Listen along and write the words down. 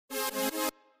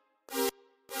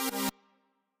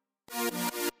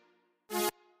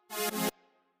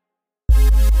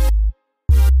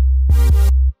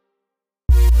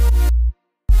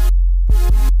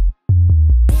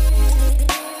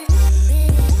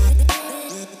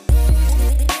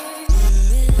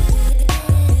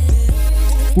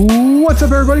What's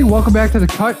up, everybody? Welcome back to The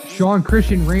Cut. Sean,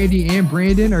 Christian, Randy, and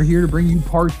Brandon are here to bring you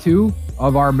part 2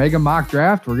 of our mega mock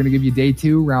draft. We're going to give you day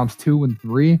 2, rounds 2 and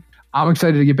 3. I'm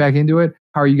excited to get back into it.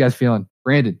 How are you guys feeling?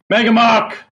 Brandon? Mega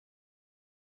mock!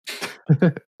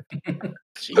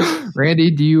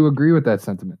 Randy, do you agree with that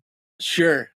sentiment?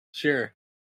 Sure. I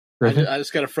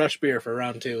just got a fresh beer for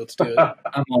round 2. Let's do it.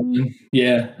 I'm all in.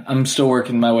 Yeah, I'm still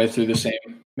working my way through the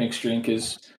same mixed drink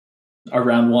as our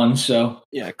round 1, so.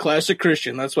 Yeah, classic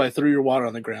Christian. That's why I threw your water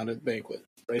on the ground at the banquet.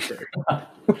 Right there.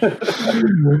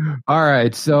 All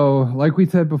right, so like we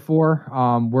said before,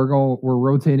 we're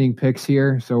rotating picks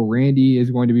here. So Randy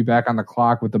is going to be back on the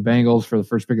clock with the Bengals for the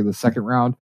first pick of the second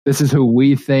round. This is who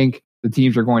we think the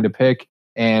teams are going to pick,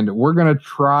 and we're going to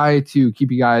try to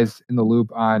keep you guys in the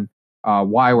loop on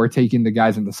why we're taking the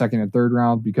guys in the second and third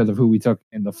round because of who we took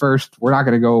in the first. We're not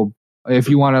going to go, if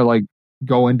you want to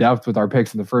go in depth with our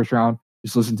picks in the first round,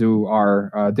 just listen to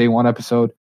our day 1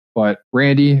 episode. But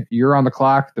Randy, you're on the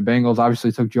clock. The Bengals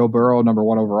obviously took Joe Burrow, number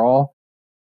 1 overall.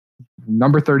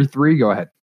 Number 33, go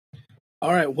ahead.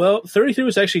 All right, well, 33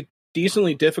 was actually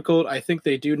decently difficult. I think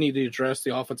they do need to address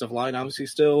the offensive line, obviously,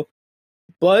 still.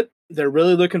 But they're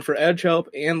really looking for edge help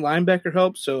and linebacker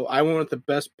help, so I went with the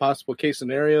best possible case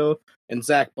scenario. And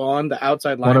Zach Bond, the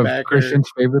outside linebacker. One of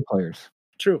Christian's favorite players.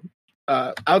 True.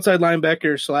 Outside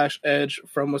linebacker / edge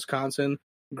from Wisconsin.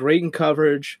 Great in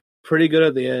coverage, pretty good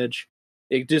at the edge.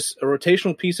 It just a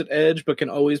rotational piece at edge, but can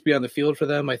always be on the field for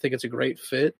them. I think it's a great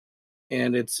fit,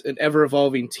 and it's an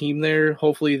ever-evolving team there.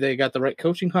 Hopefully they got the right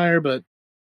coaching hire, but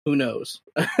who knows?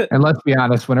 And let's be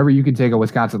honest, whenever you can take a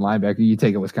Wisconsin linebacker, you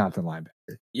take a Wisconsin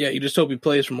linebacker. Yeah, you just hope he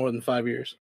plays for more than 5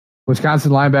 years.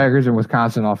 Wisconsin linebackers and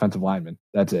Wisconsin offensive linemen.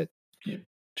 That's it. Yeah,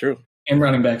 true. And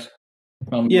running backs.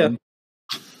 Yeah.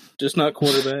 Just not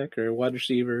quarterback or wide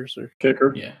receivers or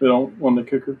kicker. Yeah. They don't want the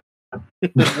kicker.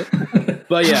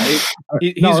 But yeah,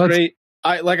 he's great.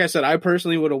 Like I said, I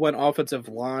personally would have went offensive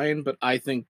line, but I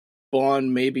think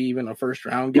Bond maybe even a first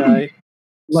round guy.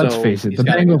 Let's face it, the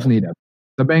Bengals need it.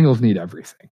 The Bengals need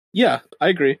everything. Yeah, I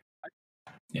agree.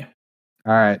 Yeah.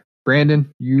 All right,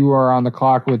 Brandon, you are on the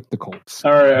clock with the Colts.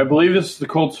 All right, I believe this is the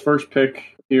Colts' first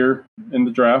pick here in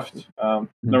the draft,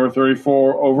 number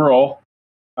 34 overall.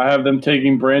 I have them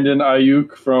taking Brandon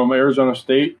Ayuk from Arizona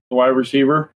State, the wide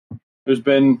receiver. There's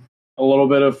been a little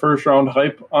bit of first-round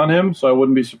hype on him, so I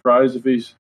wouldn't be surprised if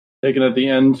he's taken at the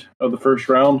end of the first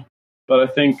round. But I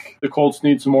think the Colts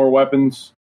need some more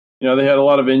weapons. You know, they had a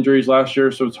lot of injuries last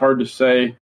year, so it's hard to say,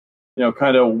 you know,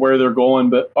 kind of where they're going.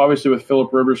 But obviously with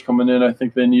Phillip Rivers coming in, I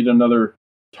think they need another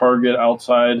target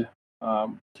outside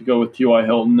to go with T.Y.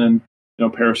 Hilton and, you know,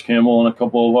 Paris Campbell and a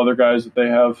couple of other guys that they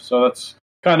have. So that's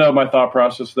kind of my thought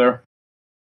process there.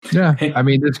 Yeah, I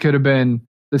mean, this could have been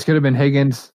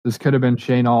Higgins. This could have been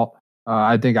Shane Alt.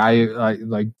 I think I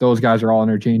like those guys are all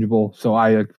interchangeable, so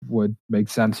I would make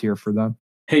sense here for them.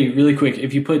 Hey, really quick,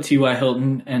 if you put T.Y.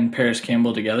 Hilton and Paris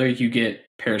Campbell together, you get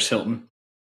Paris Hilton.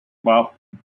 Wow.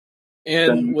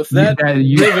 And with that,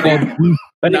 you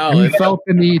felt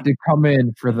the need to come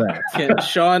in for that. Can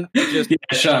Sean just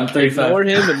Sean, 35. ignore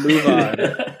him and move on?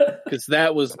 Because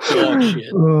that was dog shit.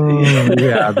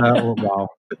 Yeah, that was wow.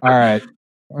 All right.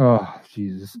 Oh,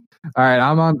 Jesus. All right,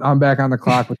 I'm back on the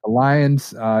clock with the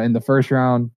Lions in the first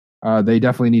round. They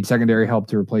definitely need secondary help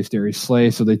to replace Darius Slay,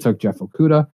 so they took Jeff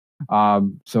Okudah.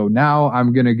 So now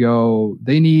I'm going to go.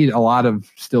 They need a lot of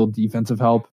still defensive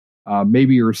help,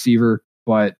 maybe a receiver,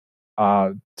 but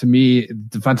to me,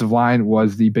 defensive line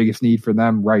was the biggest need for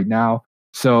them right now.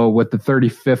 So with the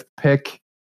 35th pick,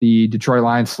 the Detroit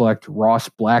Lions select Ross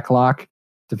Blacklock,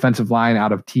 defensive line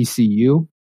out of TCU.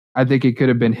 I think it could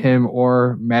have been him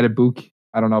or Matabuk.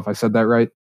 I don't know if I said that right.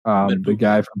 The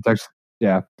guy from Texas.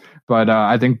 Yeah. But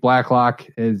I think Blacklock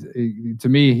is, to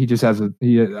me, he just has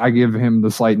I give him the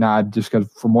slight nod just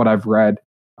because from what I've read,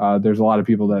 there's a lot of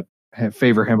people that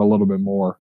favor him a little bit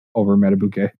more over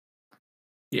Matabuk.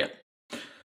 Yeah.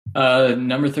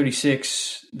 Number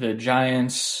 36, the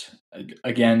Giants.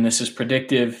 Again, this is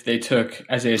predictive. They took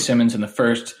Isaiah Simmons in the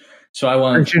first. So I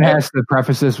want Christian has to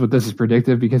preface this with this is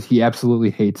predictive because he absolutely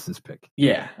hates this pick.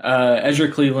 Yeah. Ezra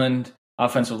Cleveland,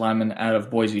 offensive lineman out of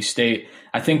Boise State.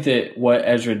 I think that what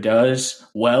Ezra does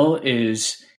well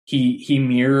is he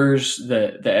mirrors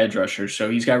the edge rushers. So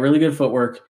he's got really good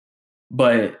footwork.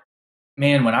 But,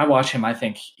 man, when I watch him, I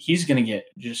think he's going to get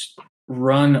just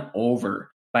run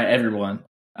over by everyone.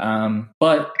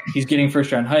 But he's getting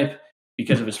first-round hype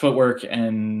because of his footwork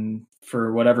and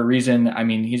for whatever reason. I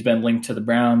mean, he's been linked to the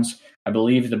Browns. I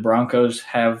believe the Broncos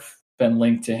have been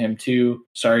linked to him too.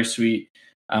 Sorry, sweet.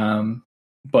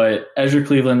 But Ezra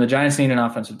Cleveland, the Giants need an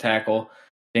offensive tackle.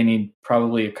 They need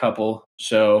probably a couple.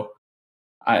 So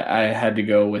I had to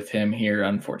go with him here,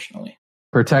 unfortunately.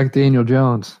 Protect Daniel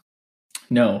Jones.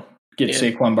 No, get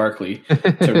Saquon Barkley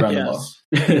to run the ball.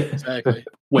 Exactly.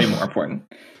 Way more important.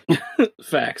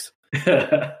 Facts.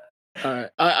 All right.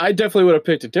 I definitely would have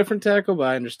picked a different tackle, but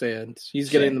I understand. He's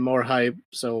getting the more hype,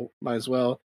 so might as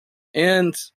well.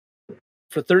 And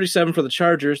for 37 for the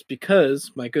Chargers,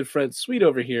 because my good friend Sweet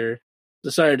over here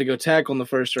decided to go tackle in the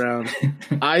first round,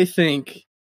 I think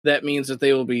that means that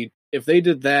they will be, if they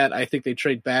did that, I think they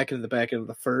trade back into the back end of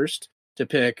the first to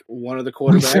pick one of the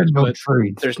quarterbacks.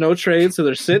 There's no trade, so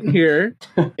they're sitting here,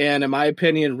 and in my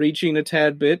opinion, reaching a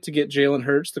tad bit to get Jalen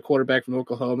Hurts, the quarterback from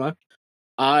Oklahoma.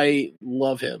 I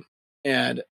love him.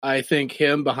 And I think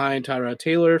him behind Tyrod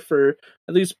Taylor for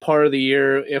at least part of the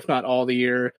year, if not all the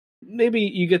year, maybe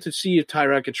you get to see if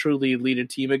Tyrod could truly lead a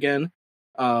team again.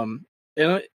 And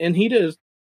he did,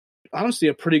 honestly,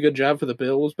 a pretty good job for the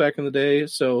Bills back in the day,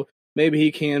 so maybe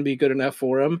he can be good enough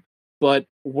for him. But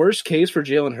worst case for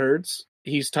Jalen Hurts,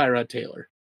 he's Tyrod Taylor.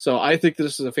 So I think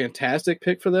this is a fantastic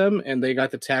pick for them, and they got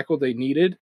the tackle they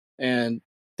needed, and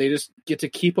they just get to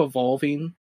keep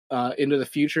evolving into the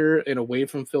future and away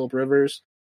from Phillip Rivers.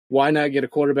 Why not get a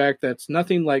quarterback that's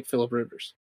nothing like Phillip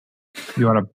Rivers? You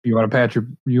want to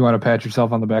pat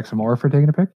yourself on the back some more for taking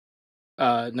a pick?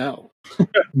 No.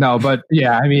 No, but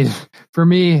yeah, I mean, for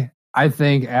me, I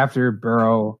think after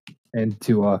Burrow and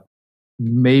Tua,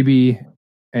 maybe,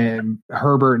 and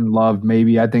Herbert and Love,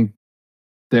 maybe, I think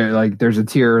there's a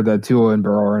tier that Tua and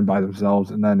Burrow are in by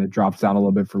themselves, and then it drops down a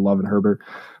little bit for Love and Herbert.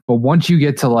 But once you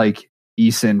get to like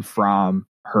Eason, Fromm,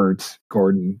 Hurts,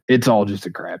 Gordon, it's all just a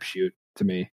crapshoot to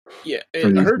me. Yeah,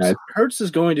 Hurts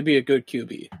is going to be a good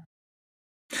QB.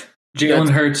 Jalen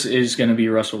Hurts is going to be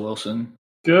Russell Wilson.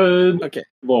 Good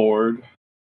Lord.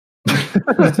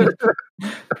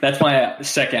 That's my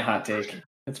second hot take.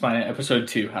 That's my episode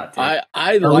 2 hot take.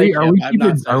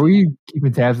 Are we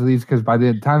keeping tabs of these? Because by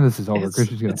the time this is over,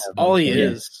 Christian's going to have all he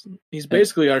is. He's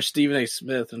basically our Stephen A.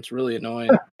 Smith, and it's really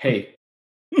annoying. Hey.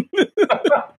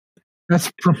 That's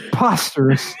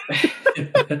preposterous.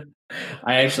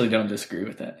 I actually don't disagree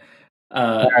with that.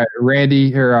 All right,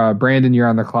 Randy or Brandon, you're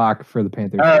on the clock for the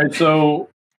Panthers. All right, so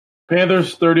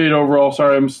Panthers 38 overall.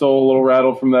 Sorry, I'm still a little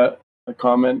rattled from that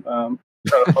comment. I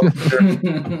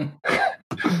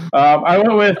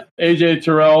went with AJ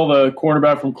Terrell, the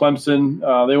cornerback from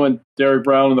Clemson. They went Derrick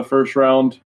Brown in the first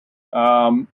round.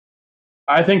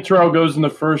 I think Terrell goes in the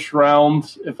first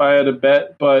round if I had to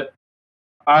bet, but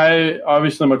I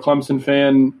obviously am a Clemson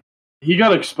fan. He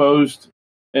got exposed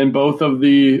in both of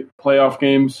the playoff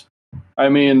games. I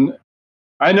mean,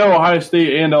 I know Ohio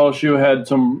State and LSU had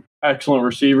some excellent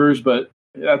receivers, but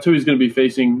that's who he's going to be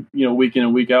facing, week in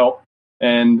and week out.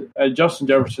 And Justin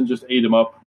Jefferson just ate him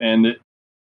up, and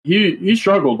he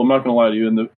struggled. I'm not going to lie to you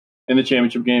in the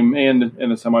championship game and in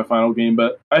the semifinal game,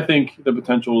 but I think the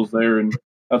potential is there, and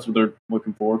that's what they're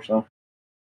looking for. So.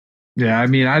 Yeah, I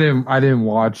mean, I didn't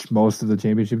watch most of the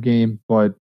championship game,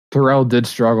 but Terrell did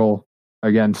struggle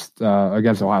against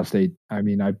Ohio State. I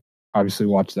mean, I obviously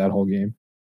watched that whole game,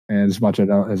 and as much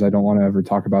as I don't want to ever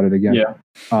talk about it again.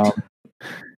 Yeah.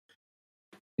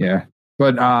 Yeah,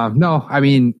 but no, I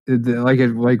mean,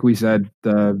 like we said,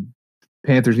 the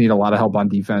Panthers need a lot of help on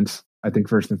defense. I think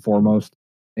first and foremost,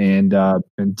 and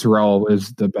Terrell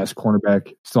is the best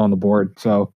cornerback still on the board,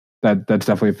 so that's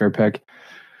definitely a fair pick.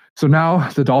 So now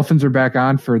the Dolphins are back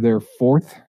on for their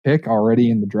 4th pick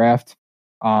already in the draft.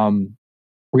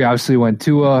 We obviously went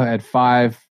Tua at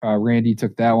 5. Randy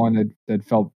took that one. That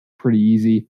felt pretty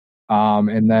easy.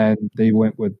 And then they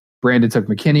went with Brandon took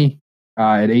McKinney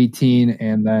at 18,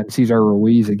 and then Cesar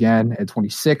Ruiz again at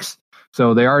 26.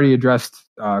 So they already addressed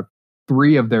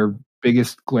 3 of their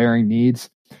biggest glaring needs.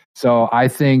 So I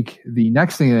think the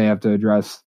next thing they have to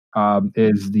address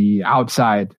is the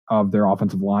outside of their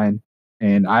offensive line.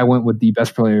 And I went with the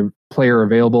best player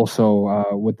available.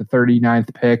 So with the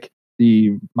 39th pick,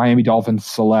 the Miami Dolphins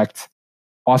select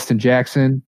Austin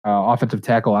Jackson, offensive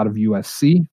tackle out of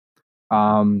USC.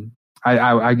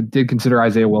 I did consider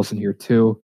Isaiah Wilson here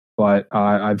too, but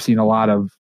I've seen a lot of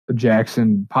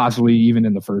Jackson, possibly even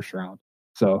in the first round.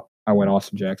 So I went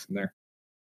Austin Jackson there.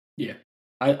 Yeah,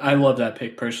 I love that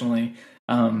pick personally.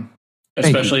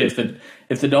 Especially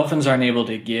if the Dolphins aren't able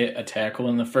to get a tackle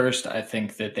in the first, I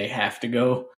think that they have to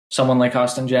go someone like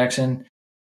Austin Jackson.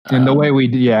 And the way we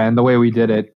did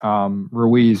it,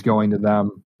 Ruiz going to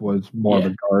them was more of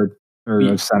a guard or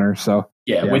a center. So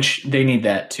which they need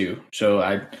that too. So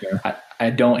I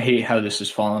don't hate how this has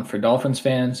fallen for Dolphins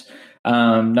fans.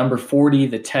 Number 40,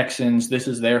 the Texans. This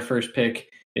is their first pick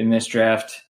in this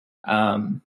draft.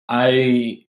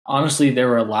 I honestly, there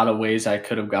were a lot of ways I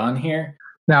could have gone here.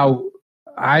 Now,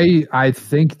 I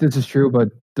think this is true, but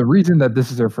the reason that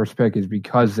this is their first pick is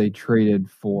because they traded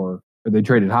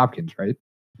Hopkins, right?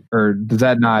 Or does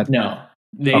that not? No,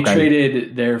 they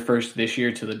traded their first this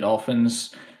year to the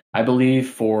Dolphins, I believe,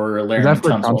 for Laramie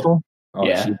Tunsil. Oh,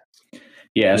 yeah. Geez.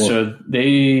 Yeah, so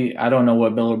I don't know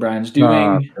what Bill O'Brien's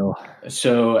doing.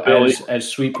 So as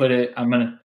Sweet put it, I'm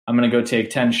gonna go take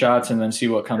 10 shots and then see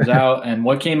what comes out. And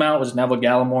what came out was Neville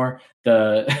Gallimore,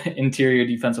 the interior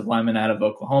defensive lineman out of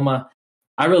Oklahoma.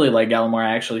 I really like Gallimore.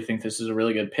 I actually think this is a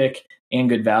really good pick and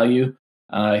good value.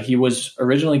 He was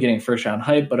originally getting first round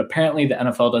hype, but apparently the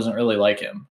NFL doesn't really like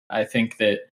him. I think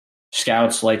that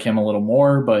scouts like him a little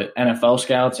more, but NFL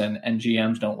scouts and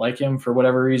GMs don't like him for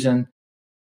whatever reason.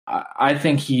 I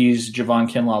think he's Javon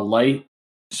Kinlaw light,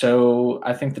 so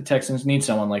I think the Texans need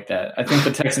someone like that. I think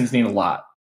the Texans need a lot,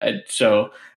 so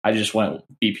I just went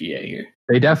BPA here.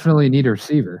 They definitely need a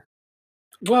receiver.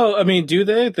 Well, I mean, do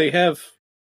they? They have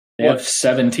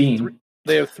 17.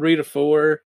 They have 3 to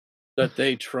 4 that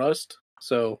they trust.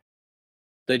 So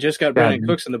they just got Brandon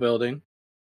Cooks in the building.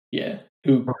 Yeah,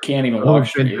 who can't even walk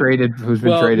straight. Who's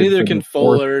been traded? Neither can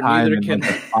Fuller, neither can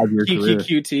Kiki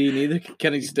QT, neither can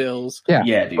Kenny Stills.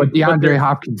 Yeah, dude. But DeAndre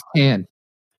Hopkins can.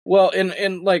 Well,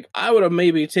 and like I would have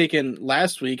maybe taken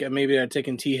last week, and maybe I'd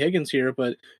taken T. Higgins here,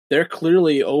 but they're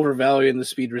clearly overvaluing the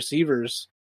speed receivers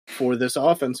for this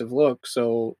offensive look,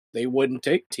 so they wouldn't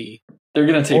take T. They're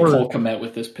going to take Cole Kmet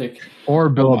with this pick. Or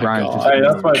Bill O'Brien. Hey,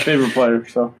 that's my favorite player,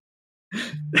 so.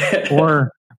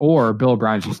 Or Bill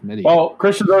O'Brien's just an idiot. Well,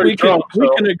 Christian's already drunk. We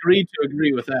can agree to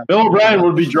agree with that. Bill O'Brien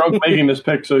would be drunk making this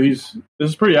pick, so this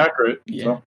is pretty accurate. Yeah. So.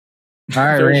 All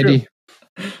right, Randy.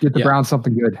 Get the Browns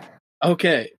something good.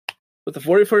 Okay. With the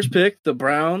 41st pick, the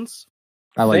Browns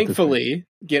thankfully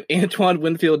get Antoine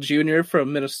Winfield Jr.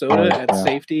 from Minnesota at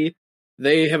safety.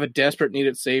 They have a desperate need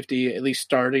at safety, at least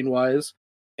starting wise.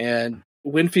 And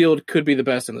Winfield could be the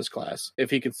best in this class if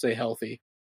he could stay healthy.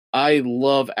 I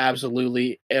love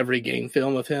absolutely every game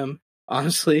film of him,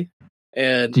 honestly.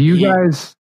 And do you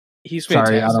guys? He's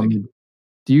fantastic. Sorry,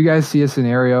 do you guys see a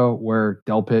scenario where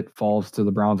Delpit falls to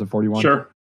the Browns at 41?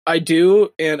 Sure, I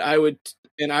do, and I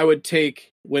would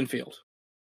take Winfield.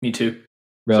 Me too.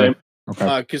 Really? Same.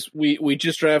 Okay. Because we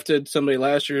just drafted somebody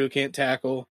last year who can't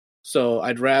tackle, so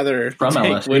I'd rather from take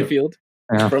LSU. Winfield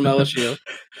from LSU.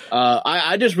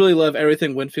 I just really love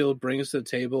everything Winfield brings to the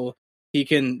table. He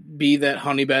can be that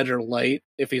honey badger light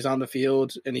if he's on the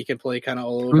field, and he can play kind of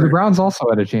all over. The Browns also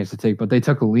had a chance to take, but they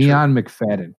took Leon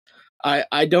McFadden.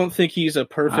 I don't think he's a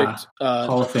perfect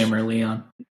Hall of Famer Leon.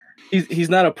 He's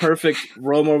not a perfect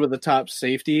roam over the top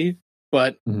safety,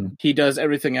 but he does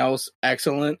everything else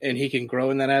excellent, and he can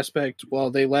grow in that aspect.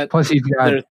 Well, they let plus he's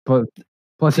got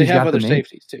they have other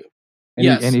safeties too.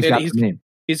 And he's got the name.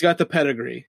 He's got the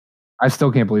pedigree. I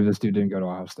still can't believe this dude didn't go to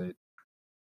Ohio State.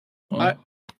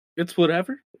 It's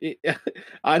whatever.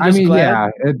 I'm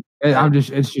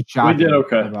just it's shocking. We did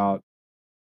okay.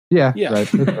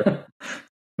 Right.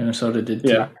 Minnesota did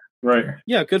too. Right.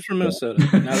 Yeah, good for Minnesota.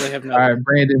 Now they have All right,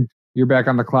 Brandon, you're back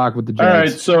on the clock with the Jags. All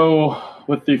right, so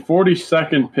with the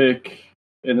 42nd pick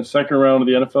in the second round of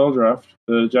the NFL draft,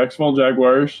 the Jacksonville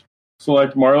Jaguars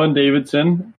select Marlon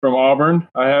Davidson from Auburn.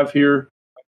 I have here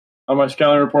on my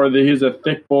scouting report that he's a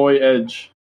thick boy edge.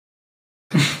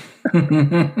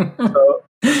 So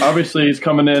obviously he's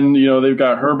coming in, they've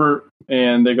got Herbert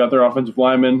and they got their offensive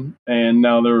lineman, and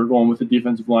now they're going with the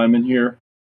defensive lineman here.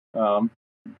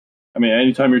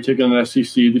 Anytime you're taking an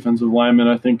SEC defensive lineman,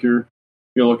 I think you're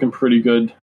looking pretty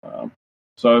good.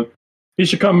 So he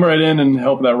should come right in and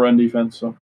help that run defense.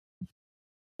 So.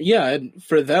 Yeah, and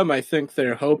for them, I think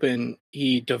they're hoping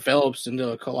he develops into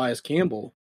a Calais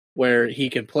Campbell, where he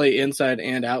can play inside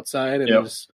and outside, and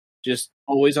is just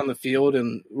always on the field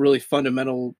and really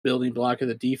fundamental building block of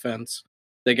the defense.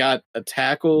 They got a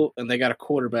tackle and they got a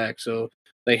quarterback, so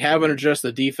they haven't addressed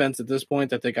the defense at this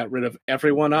point that they got rid of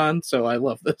everyone on. So I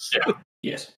love this. Yeah.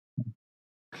 Yes.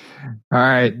 All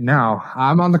right, now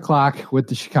I'm on the clock with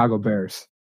the Chicago Bears.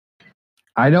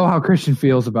 I know how Christian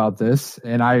feels about this,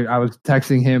 and I was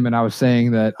texting him and I was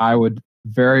saying that I would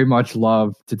very much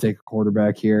love to take a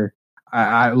quarterback here.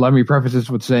 Let me preface this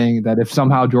with saying that if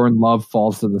somehow Jordan Love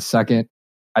falls to the second,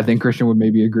 I think Christian would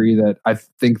maybe agree that I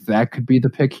think that could be the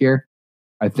pick here.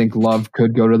 I think Love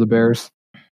could go to the Bears,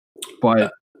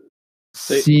 but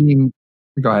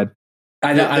go ahead.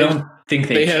 I don't think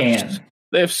they can.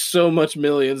 They have so much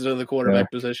millions in the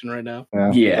quarterback position right now.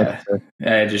 Yeah.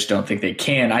 I just don't think they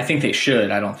can. I think they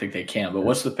should. I don't think they can. But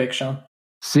what's the pick, Sean?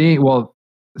 Seeing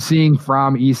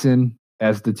Fromm, Eason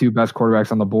as the two best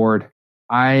quarterbacks on the board,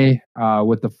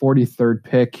 with the 43rd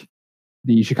pick,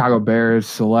 the Chicago Bears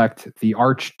select the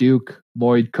Archduke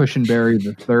Lloyd Cushenberry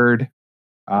III,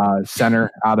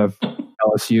 center out of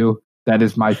LSU. That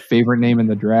is my favorite name in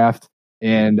the draft.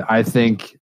 And I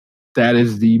think that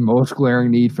is the most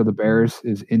glaring need for the Bears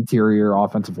is interior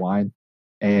offensive line.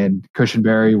 And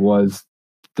Cushenberry was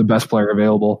the best player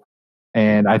available.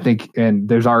 And I think, and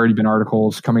there's already been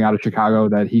articles coming out of Chicago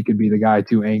that he could be the guy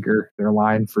to anchor their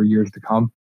line for years to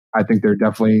come. I think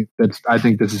I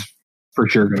think this is for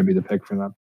sure going to be the pick for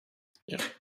them.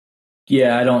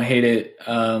 Yeah, I don't hate it.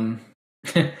 My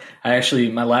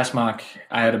last mock,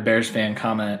 I had a Bears fan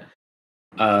comment,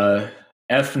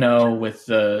 F no with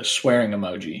the swearing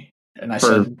emoji. And I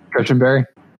said, Cushenberry?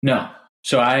 No.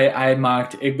 So I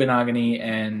mocked Igbenogany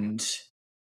and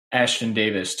Ashton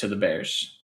Davis to the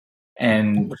Bears.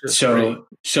 And so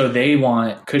they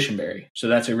want Cushenberry. So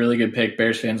that's a really good pick.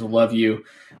 Bears fans will love you.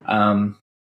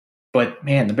 But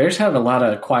man, the Bears have a lot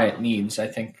of quiet needs. I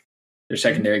think their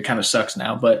secondary kind of sucks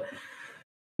now. But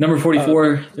number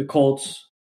 44, the Colts.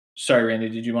 Sorry, Randy,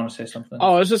 did you want to say something?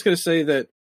 Oh, I was just going to say that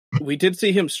we did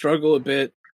see him struggle a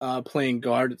bit playing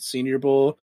guard at Senior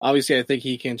Bowl. Obviously, I think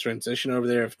he can transition over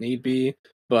there if need be,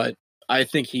 but I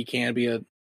think he can be an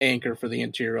anchor for the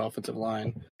interior offensive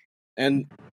line.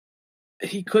 And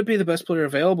he could be the best player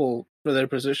available for their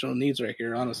positional needs right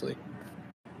here, honestly.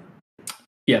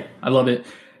 Yeah, I love it.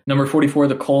 Number 44,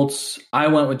 the Colts. I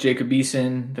went with Jacob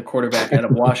Eason, the quarterback out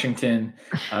of Washington.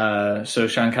 So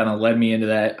Sean kind of led me into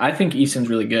that. I think Eason's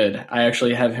really good. I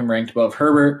actually have him ranked above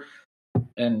Herbert.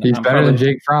 And he's better than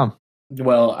Jake Fromm.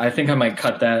 Well, I think I might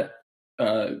cut that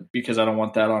because I don't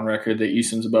want that on record that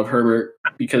Eason's above Herbert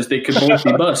because they could both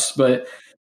be busts. But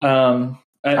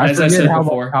as I said before, how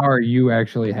much power you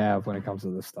actually have when it comes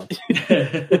to this stuff.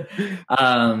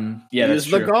 Yeah, that's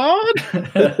true. The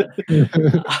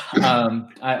God.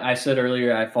 I said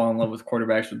earlier I fall in love with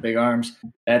quarterbacks with big arms.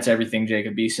 That's everything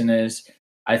Jacob Eason is.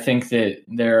 I think that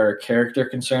there are character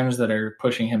concerns that are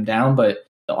pushing him down, but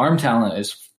the arm talent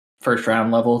is first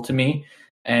round level to me.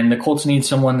 And the Colts need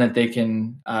someone that they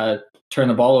can turn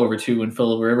the ball over to when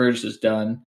Phillip Rivers is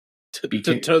done. To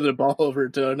turn the ball over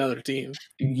to another team.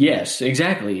 Yes,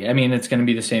 exactly. I mean, it's going to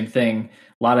be the same thing.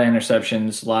 A lot of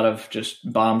interceptions, a lot of just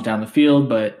bombs down the field,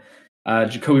 but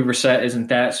Jacoby Brissett isn't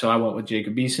that, so I went with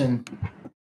Jacob Eason.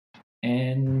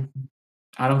 And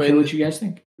I don't care what you guys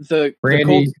think. The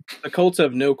Colts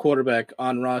have no quarterback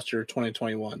on roster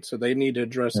 2021, so they need to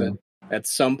address it at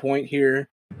some point here.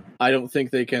 I don't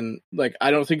think they can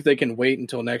wait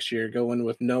until next year, go in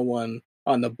with no one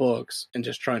on the books and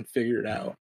just try and figure it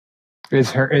out.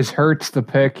 Is Hurts the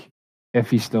pick if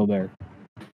he's still there?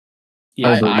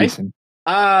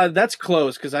 Yeah, that's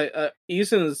close because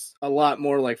Eason is a lot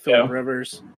more like Phillip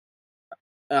Rivers.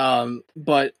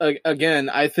 But again,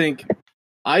 I think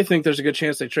there's a good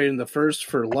chance they trade in the first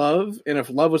for Love, and if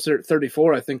Love was there at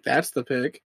 34, I think that's the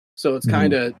pick. So it's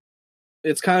kind of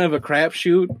a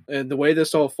crapshoot, and the way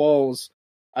this all falls,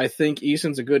 I think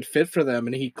Eason's a good fit for them,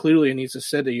 and he clearly needs to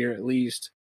sit a year at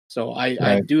least. So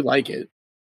I do like it.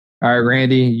 All right,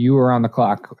 Randy, you were on the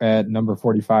clock at number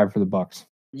 45 for the Bucs.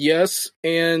 Yes,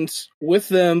 and with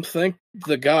them, thank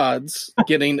the gods,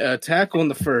 getting a tackle in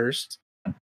the first,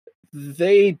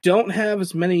 they don't have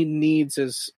as many needs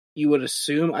as you would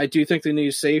assume. I do think they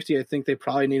need safety. I think they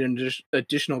probably need an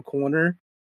additional corner.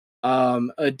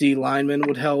 A D lineman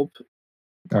would help.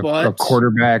 A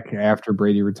quarterback after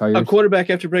Brady retires. A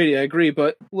quarterback after Brady, I agree,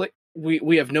 but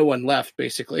we have no one left,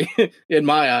 basically, in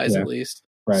my eyes at least.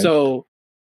 Right. So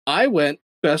I went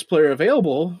best player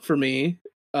available for me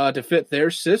to fit their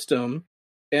system,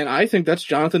 and I think that's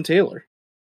Jonathan Taylor.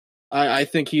 I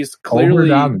think he's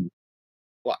clearly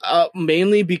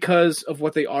mainly because of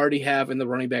what they already have in the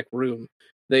running back room.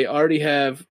 They already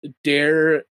have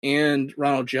Dare and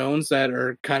Ronald Jones that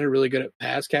are kind of really good at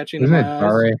pass catching. Isn't it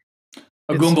Dare?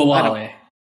 Agumbawale.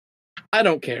 I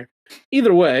don't care.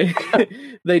 Either way,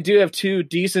 they do have two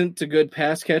decent to good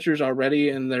pass catchers already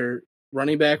in their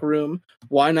running back room.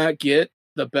 Why not get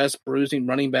the best bruising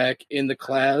running back in the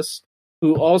class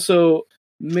who also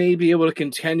may be able to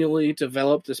continually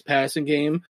develop this passing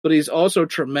game, but he's also a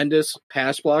tremendous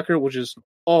pass blocker, which is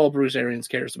all Bruce Arians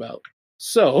cares about.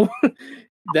 So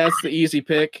that's the easy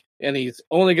pick, and he's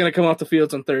only going to come off the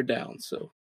fields on third down.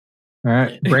 So, all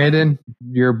right, Brandon,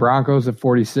 your Broncos at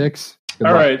 46.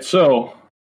 All right, so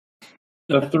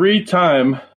the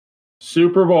 3-time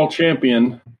Super Bowl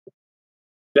champion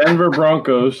Denver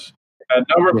Broncos at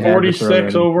number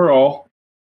 46 overall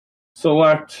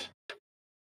select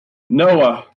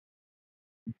Noah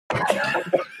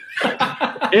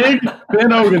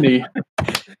Igbenogany,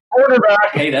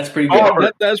 quarterback. Hey, that's pretty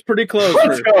good. That's pretty close.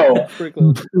 Let's go. That's pretty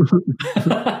close.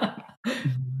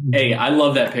 Hey, I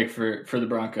love that pick for the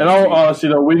Broncos. And honestly,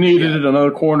 though, we needed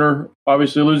another corner.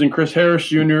 Obviously, losing Chris Harris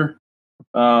Jr.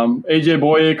 AJ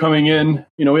Boye coming in.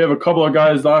 We have a couple of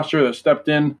guys last year that stepped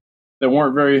in that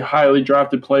weren't very highly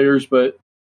drafted players, but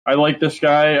I like this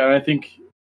guy, and I think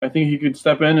he could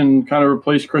step in and kind of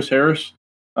replace Chris Harris.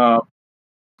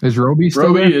 Is Roby still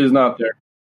Roby there? is not there.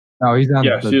 No, he's on.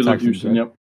 Yes, he is with Houston.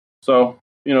 Yep. So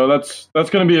that's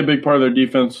going to be a big part of their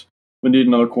defense. We need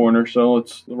another corner, so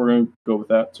we're going to go with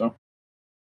that. So.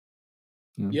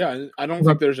 Yeah, I don't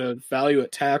think there's a value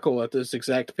at tackle at this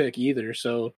exact pick either,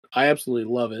 so I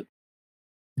absolutely love it.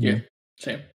 Yeah,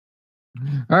 same.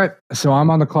 All right, so I'm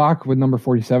on the clock with number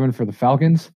 47 for the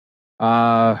Falcons.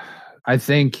 I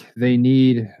think they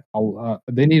need a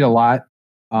lot.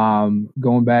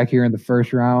 Going back here in the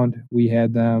first round, we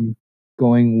had them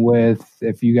going with,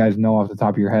 if you guys know off the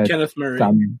top of your head, Kenneth Murray.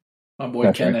 My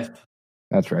boy Kenneth. Right.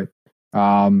 That's right.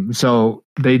 So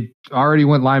they already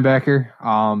went linebacker.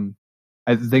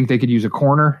 I think they could use a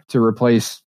corner to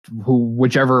replace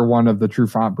whichever one of the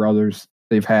Trufant brothers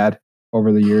they've had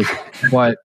over the years.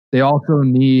 But they also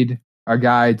need a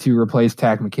guy to replace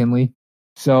Takk McKinley.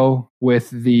 So with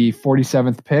the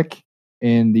 47th pick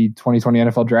in the 2020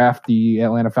 NFL Draft, the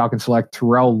Atlanta Falcons select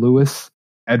Terrell Lewis,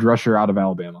 edge rusher out of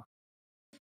Alabama.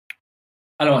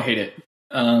 I don't hate it.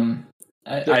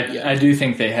 I do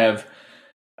think they have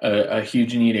a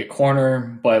huge need at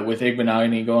corner, but with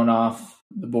Igbinoghene going off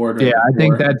the board, I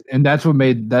think that's what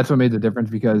made the difference,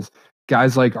 because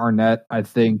guys like Arnett, I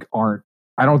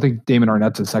don't think Damon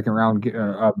Arnett's a second round,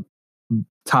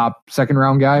 top second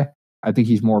round guy. I think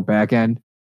he's more back end,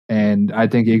 and I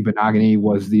think Igbinoghene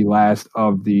was the last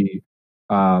of the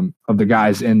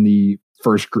guys in the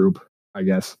first group, I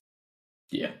guess.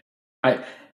 Yeah,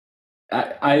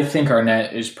 I think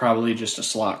Arnett is probably just a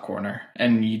slot corner,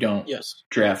 and you don't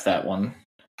draft that one.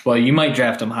 Well, you might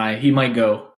draft him high. He might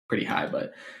go pretty high,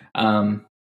 but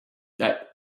that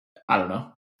I don't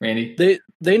know. Randy,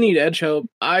 they need edge help.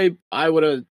 I would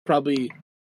have probably,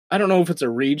 I don't know if it's a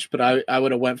reach, but I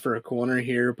would have went for a corner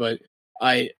here. But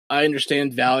I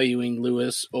understand valuing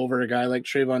Lewis over a guy like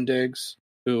Trayvon Diggs,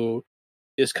 who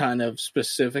is kind of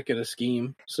specific in a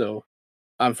scheme. So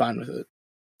I'm fine with it.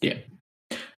 Yeah.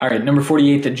 All right, number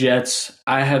 48, the Jets.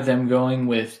 I have them going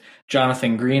with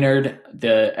Jonathan Greenard,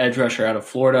 the edge rusher out of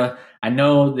Florida. I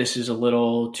know this is a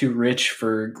little too rich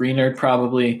for Greenard,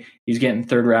 probably. He's getting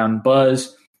third-round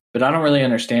buzz, but I don't really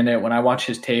understand it. When I watch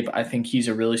his tape, I think he's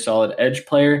a really solid edge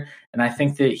player, and I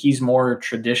think that he's more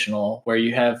traditional, where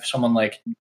you have someone like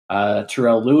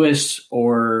Terrell Lewis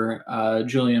or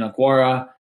Julian Okwara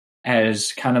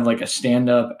as kind of like a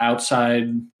stand-up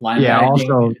outside linebacker. Yeah,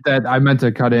 also that I meant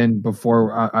to cut in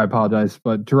before. I apologize,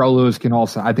 but Terrell Lewis can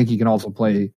also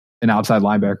play an outside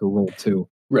linebacker role too.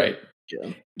 Right.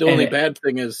 Yeah. The only bad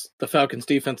thing is the Falcons'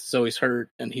 defense is always hurt,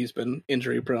 and he's been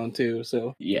injury prone too.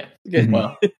 So yeah,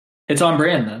 well, it's on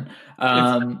brand then.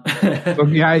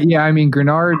 Yeah. I mean,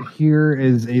 Greenard here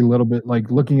is a little bit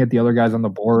like looking at the other guys on the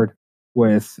board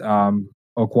with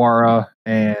Okwara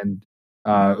and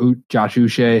Josh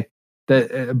Uche.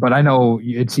 But I know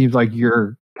it seems like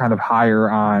you're kind of higher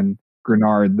on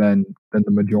Greenard than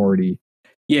the majority.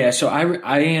 Yeah, so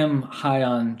I am high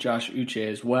on Josh Uche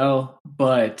as well,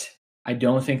 but I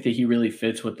don't think that he really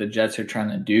fits what the Jets are trying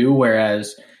to do.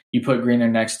 Whereas you put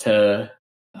Greenard next to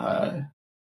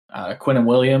Quinnen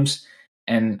Williams,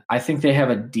 and I think they have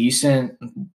a decent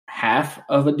half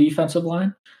of a defensive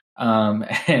line.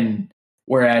 And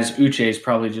whereas Uche is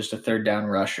probably just a third down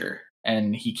rusher,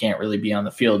 and he can't really be on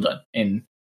the field in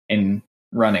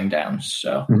running downs.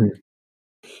 So,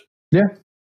 yeah.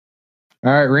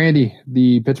 All right, Randy,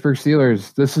 the Pittsburgh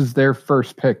Steelers. This is their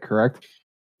first pick, correct?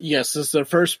 Yes, this is their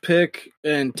first pick,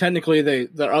 and technically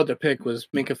their other pick was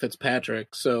Minkah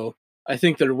Fitzpatrick. So I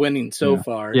think they're winning so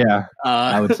far. Yeah,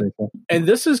 I would say so. And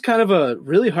this is kind of a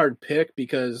really hard pick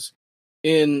because,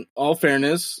 in all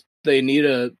fairness, they need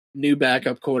a new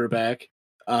backup quarterback.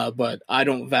 But I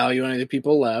don't value any of the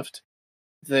people left.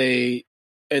 And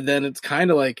then it's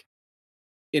kind of like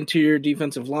interior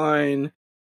defensive line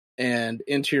and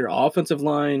interior offensive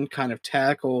line, kind of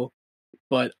tackle.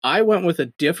 But I went with a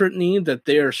different need that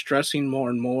they are stressing more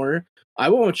and more. I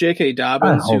went with J.K.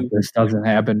 Dobbins. I hope this doesn't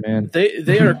happen, man.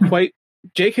 They are quite.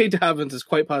 J.K. Dobbins is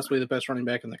quite possibly the best running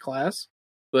back in the class.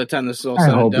 By the time this is all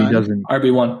said and done, he doesn't.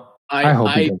 RB1. I hope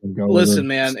he doesn't go. Listen,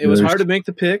 man, it was hard to make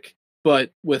the pick,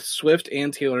 but with Swift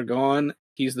and Taylor gone,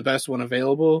 he's the best one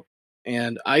available,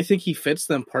 and I think he fits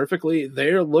them perfectly.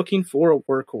 They're looking for a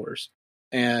workhorse,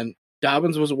 and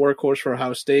Dobbins was a workhorse for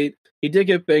Ohio State. He did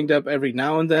get banged up every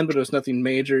now and then, but it was nothing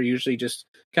major. Usually just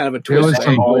kind of a twist.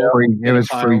 It was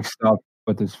freak stuff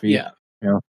with his feet.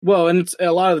 Yeah. Well, and it's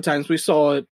a lot of the times we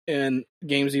saw it in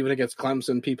games even against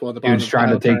Clemson. People at the bottom. He was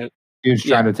trying to take He was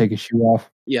trying to take his shoe off.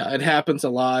 Yeah, it happens a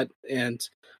lot, and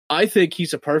I think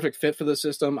he's a perfect fit for the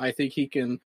system. I think he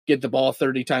can get the ball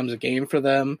 30 times a game for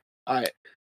them.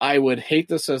 I would hate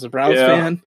this as a Browns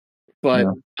fan, but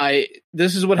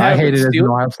this is what happens. I hate it as an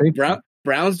Ohio State fan.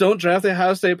 Browns don't draft the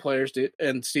Ohio State players,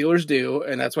 and Steelers do,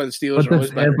 and that's why the Steelers are always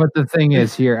better. But the thing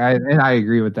is here, I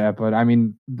agree with that. But I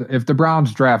mean, if the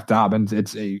Browns draft Dobbins,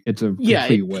 it's a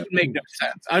complete win. It make no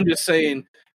sense. I'm just saying,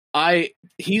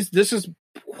 this is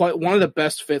quite one of the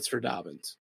best fits for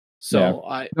Dobbins. So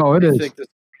I think this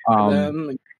for them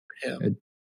and for him.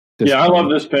 I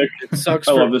love this pick. It sucks.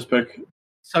 I love this pick.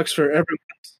 Sucks for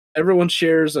everyone's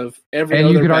shares of every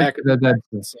other back.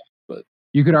 But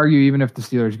you could argue, even if the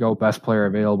Steelers go best player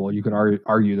available, you could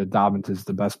argue that Dobbins is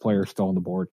the best player still on the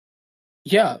board.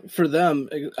 Yeah, for them,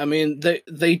 I mean,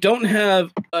 they don't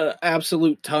have an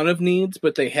absolute ton of needs,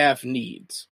 but they have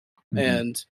needs.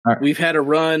 And we've had a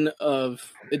run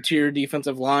of interior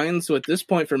defensive lines. So at this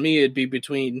point, for me, it'd be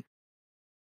between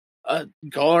a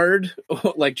guard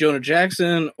like Jonah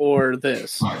Jackson or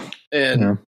this.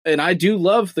 And I do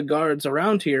love the guards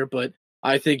around here, but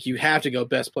I think you have to go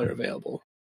best player available.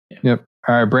 Yep.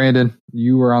 All right, Brandon,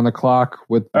 you were on the clock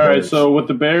with the All right, Bears. so with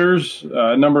the Bears,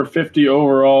 number 50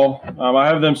 overall, I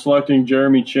have them selecting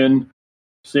Jeremy Chin,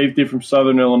 safety from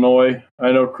Southern Illinois.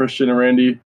 I know Christian and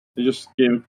Randy, they just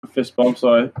gave a fist bump,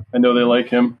 so I know they like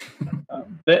him.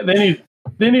 They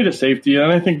need a safety,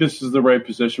 and I think this is the right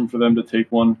position for them to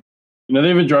take one. You know,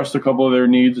 they've addressed a couple of their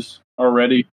needs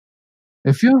already.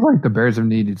 It feels like the Bears have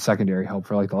needed secondary help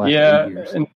for like the last 8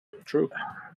 years. And true.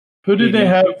 Who did they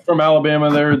have from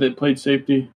Alabama there that played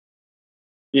safety?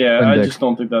 Yeah, I just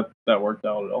don't think that worked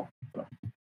out at all. So.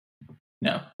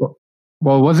 No.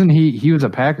 Well, wasn't he? He was a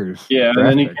Packers. Yeah, and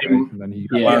then he came. Right? And then he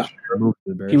moved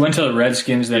to the Bears. He went to the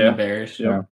Redskins, then the Bears.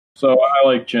 Yeah. So I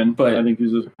like Chin, but I think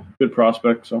he's a good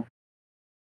prospect. So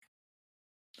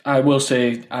I will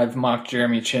say I've mocked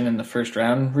Jeremy Chin in the first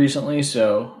round recently,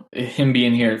 so him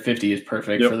being here at 50 is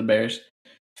perfect for the Bears.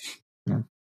 Yeah.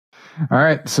 All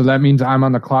right, so that means I'm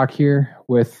on the clock here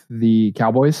with the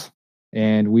Cowboys,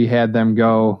 and we had them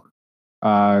go.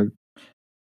 Don't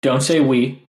say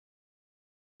we.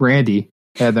 Randy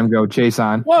had them go chase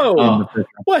on. Whoa!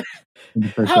 What?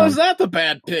 How is that the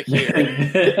bad pick here?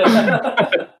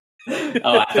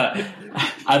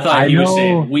 I thought he was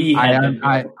saying we had them.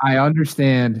 I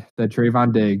understand that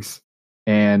Trayvon Diggs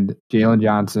and Jalen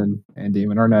Johnson and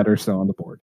Damon Arnett are still on the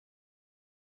board,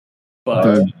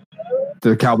 but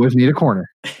the Cowboys need a corner.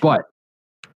 But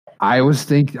I was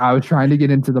trying to get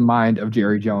into the mind of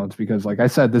Jerry Jones because, like I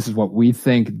said, this is what we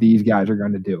think these guys are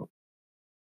going to do.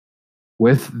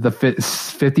 With the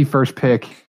 51st pick,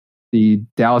 the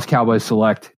Dallas Cowboys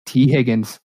select T.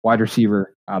 Higgins, wide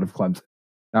receiver out of Clemson.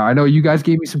 Now, I know you guys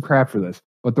gave me some crap for this,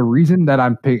 but the reason that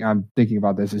I'm thinking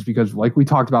about this is because, like we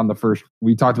talked about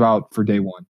for day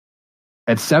one,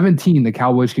 at 17, the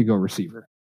Cowboys could go receiver.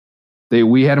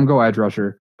 We had them go edge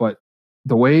rusher, but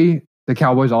the way the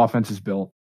Cowboys offense is built,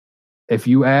 if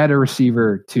you add a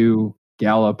receiver to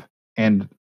Gallup and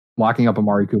locking up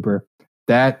Amari Cooper,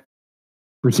 that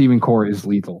receiving core is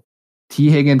lethal.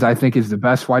 T. Higgins, I think, is the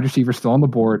best wide receiver still on the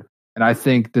board, and I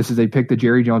think this is a pick that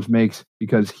Jerry Jones makes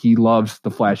because he loves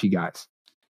the flashy guys.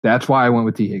 That's why I went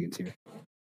with T. Higgins here.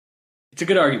 It's a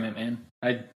good argument, man.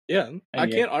 I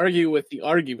can't argue with the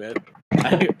argument.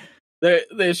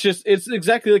 It's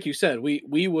exactly like you said.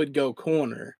 We would go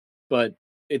corner, but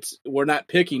we're not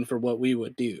picking for what we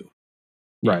would do.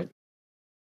 Right.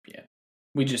 Yeah.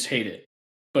 We just hate it.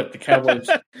 But the Cowboys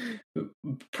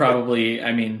probably,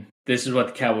 I mean, this is what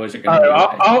the Cowboys are going to do.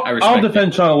 I'll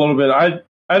defend Sean a little bit.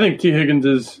 I think T. Higgins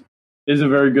is a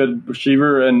very good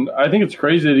receiver, and I think it's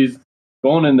crazy that he's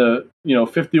going into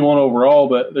 51 overall,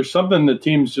 but there's something that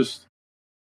teams just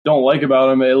don't like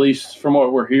about him, at least from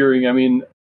what we're hearing. I mean,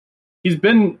 he's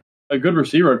been a good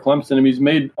receiver at Clemson, and he's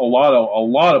made a lot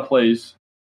of plays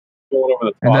going over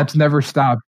the top. And that's never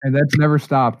stopped. And that's never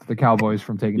stopped the Cowboys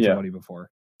from taking somebody before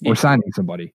or signing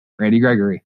somebody. Randy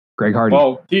Gregory, Greg Hardy.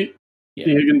 Well, T.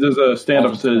 Higgins is a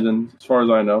stand-up citizen, as far as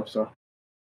I know. So,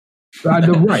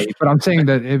 right, but I'm saying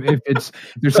that if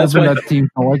there's something that teams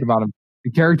don't like about him,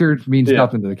 the character means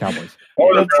nothing to the Cowboys.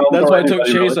 That's why I took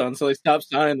Chase on, so they stopped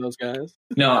signing those guys.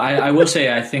 No, I will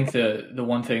say I think the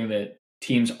one thing that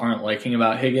teams aren't liking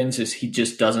about Higgins is he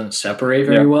just doesn't separate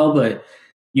very well. But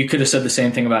you could have said the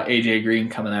same thing about AJ Green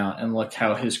coming out, and look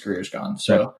how his career's gone.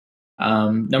 So,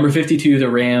 number 52, the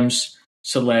Rams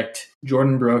select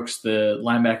Jordan Brooks, the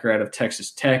linebacker out of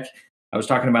Texas Tech. I was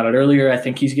talking about it earlier. I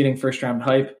think he's getting first-round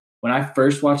hype. When I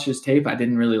first watched his tape, I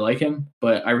didn't really like him,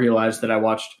 but I realized that I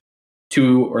watched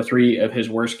 2 or 3 of his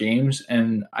worst games,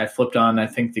 and I flipped on, I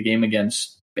think, the game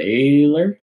against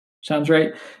Baylor. Sounds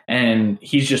right. And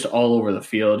he's just all over the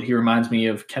field. He reminds me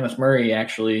of Kenneth Murray,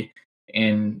 actually,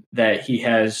 in that he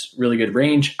has really good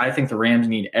range. I think the Rams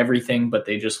need everything, but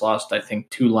they just lost, I think,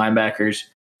 2 linebackers.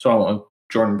 So I want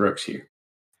Jordan Brooks here.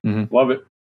 Mm-hmm. Love it.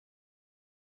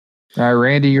 All right,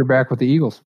 Randy, you're back with the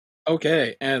Eagles.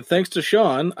 Okay, and thanks to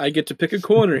Sean, I get to pick a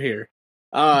corner here.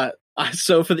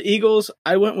 So for the Eagles,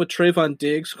 I went with Trayvon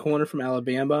Diggs, corner from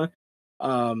Alabama.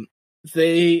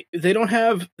 They don't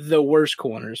have the worst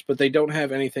corners, but they don't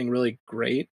have anything really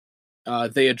great.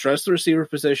 They address the receiver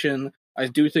position. I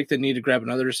do think they need to grab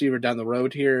another receiver down the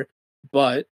road here,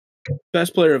 but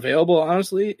best player available,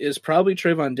 honestly, is probably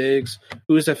Trayvon Diggs,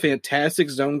 who is a fantastic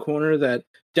zone corner that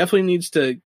definitely needs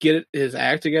to get his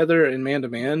act together in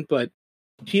man-to-man, but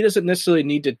he doesn't necessarily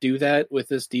need to do that with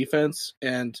this defense,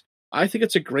 and I think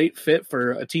it's a great fit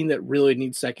for a team that really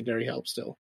needs secondary help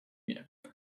still. Yeah.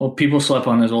 Well, people slept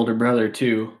on his older brother,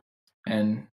 too,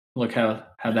 and look how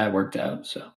that worked out.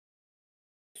 So,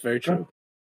 very true.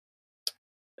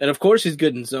 And of course, he's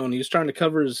good in zone. He was trying to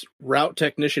cover his route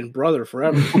technician brother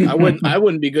forever. I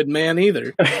wouldn't be a good man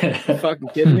either. You fucking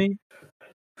kidding me?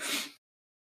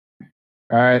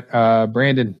 All right,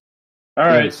 Brandon. All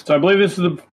right, so I believe this is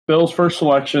the Bills' first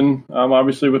selection.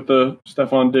 Obviously, with the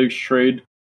Stephon Diggs trade,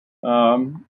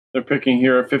 they're picking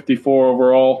here at 54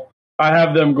 overall. I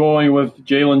have them going with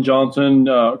Jalen Johnson,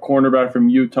 cornerback from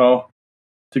Utah,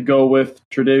 to go with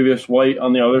Tre'Davious White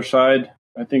on the other side.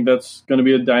 I think that's going to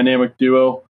be a dynamic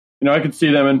duo. I could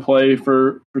see them in play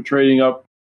for trading up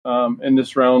in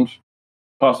this round,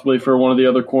 possibly for one of the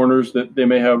other corners that they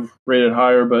may have rated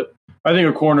higher. But I think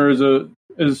a corner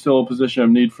is still a position of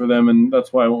need for them, and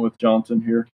that's why I went with Johnson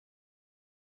here.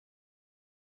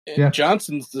 Yeah.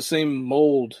 Johnson's the same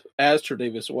mold as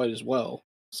Tre'Davious White as well.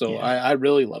 So yeah. I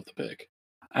really love the pick.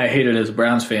 I hate it as a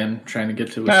Browns fan trying to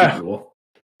get to a Super Bowl.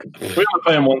 We only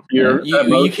play him once a year.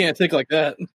 You can't think like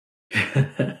that.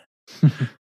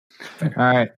 All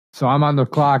right. So I'm on the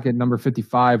clock at number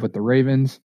 55 with the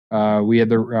Ravens. We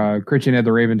had Christian had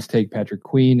the Ravens take Patrick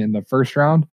Queen in the first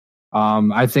round.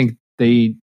 I think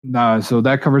so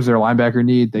that covers their linebacker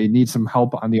need. They need some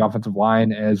help on the offensive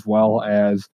line as well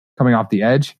as coming off the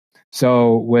edge.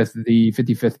 So with the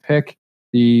 55th pick,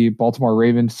 the Baltimore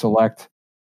Ravens select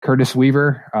Curtis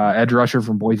Weaver, edge rusher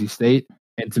from Boise State.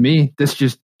 And to me, this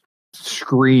just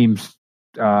screams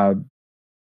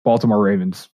Baltimore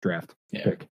Ravens draft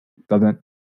pick, doesn't it?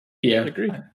 Yeah, I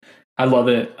agree. I love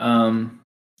it. I'm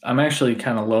actually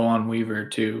kind of low on Weaver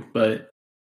too, but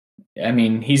I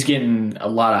mean, he's getting a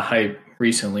lot of hype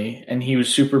recently, and he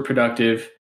was super productive.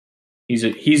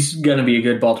 He's going to be a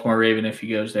good Baltimore Raven if he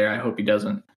goes there. I hope he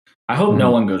doesn't. I hope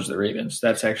no one goes to the Ravens.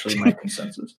 That's actually my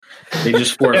consensus. They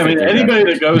just forfeit. I mean, anybody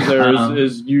that goes there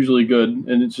is usually good,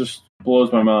 and it just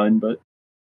blows my mind. But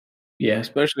yeah,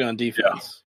 especially on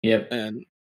defense. Yeah. Yep. And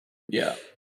yeah.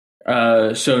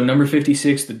 So number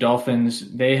 56, the Dolphins,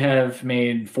 they have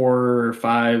made 4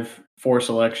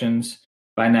 selections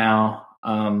by now.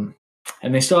 And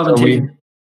they still haven't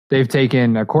they've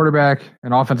taken a quarterback,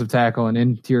 an offensive tackle, an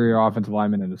interior offensive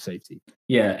lineman, and a safety.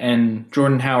 Yeah. And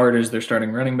Jordan Howard is their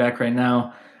starting running back right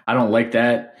now. I don't like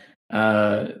that.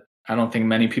 I don't think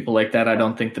many people like that. I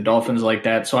don't think the Dolphins like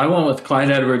that. So I went with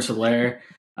Clyde Edwards-Helaire.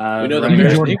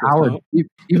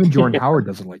 Even Jordan Howard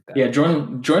doesn't like that. Yeah,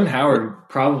 Jordan Howard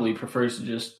probably prefers to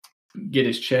just get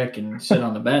his check and sit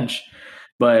on the bench.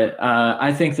 But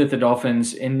I think that the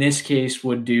Dolphins, in this case,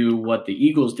 would do what the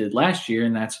Eagles did last year,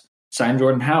 and that's sign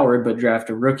Jordan Howard, but draft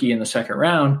a rookie in the second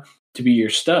round to be your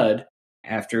stud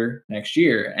after next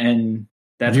year. And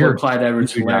that's what Clyde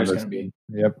Edwards-Helaire is going to be.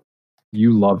 Yep.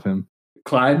 You love him.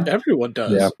 Clyde? Everyone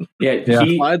does. Yeah.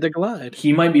 Clyde the Glide.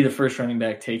 He might be the first running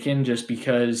back taken just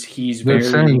because he's They're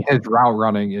saying his route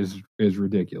running is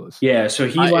ridiculous. Yeah, so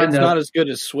it's not as good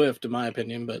as Swift, in my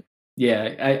opinion, but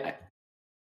yeah,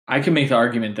 I can make the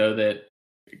argument though that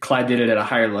Clyde did it at a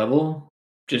higher level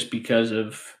just because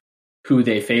of who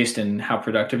they faced and how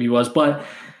productive he was. But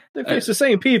they faced the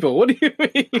same people. What do you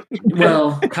mean?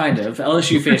 Well, kind of.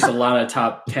 LSU faced a lot of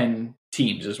top 10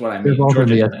 teams, is what I mean. They're both in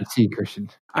the SEC, Christian.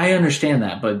 I understand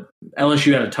that, but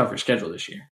LSU had a tougher schedule this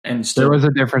year, and still, there was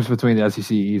a difference between the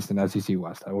SEC East and SEC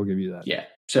West. I will give you that. Yeah.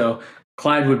 So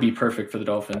Clyde would be perfect for the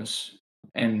Dolphins,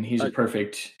 and he's a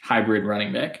perfect hybrid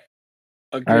running back.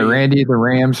 Agreed. All right, Randy, the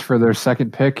Rams for their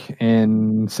second pick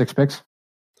in 6 picks.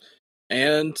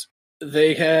 And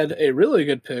they had a really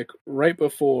good pick right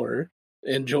before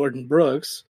in Jordan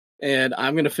Brooks, and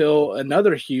I'm going to fill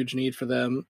another huge need for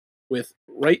them with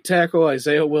right tackle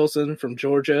Isaiah Wilson from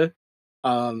Georgia.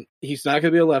 He's not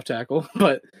going to be a left tackle,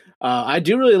 but I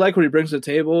do really like what he brings to the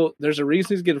table. There's a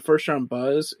reason he's getting first-round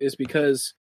buzz is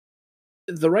because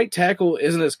the right tackle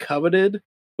isn't as coveted,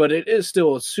 but it is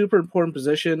still a super important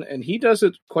position, and he does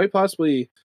it quite possibly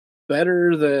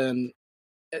better than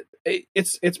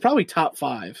it's probably top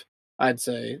 5, I'd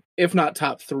say, if not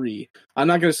top 3. I'm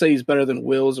not going to say he's better than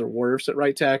Wills or Wirfs at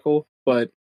right tackle, but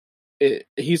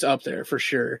he's up there for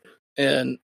sure.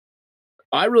 And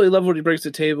I really love what he brings to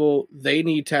the table. They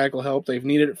need tackle help. They've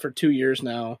needed it for 2 years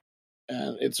now.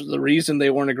 It's the reason they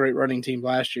weren't a great running team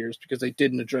last year is because they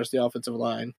didn't address the offensive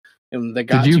line, and they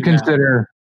got. Did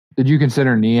you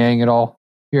consider Niang at all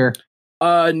here?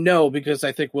 No, because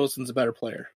I think Wilson's a better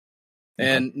player,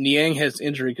 and Niang has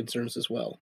injury concerns as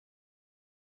well.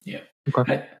 Yeah.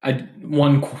 Okay.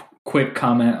 One quick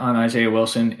comment on Isaiah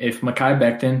Wilson. If Mekhi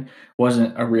Becton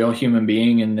wasn't a real human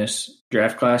being in this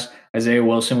draft class, Isaiah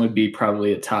Wilson would be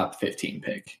probably a top 15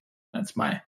 pick. That's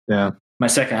my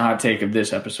second hot take of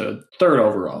this episode. 3rd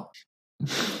overall.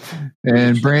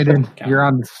 And Brandon, you're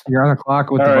on the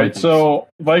clock with all the right. Vikings. So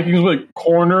Vikings with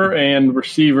corner and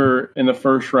receiver in the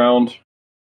first round.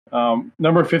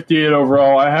 Number 58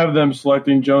 overall, I have them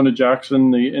selecting Jonah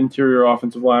Jackson, the interior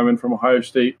offensive lineman from Ohio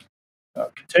State,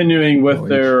 continuing with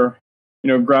their,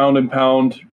 ground and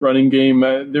pound running game.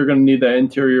 They're going to need that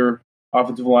interior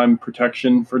offensive line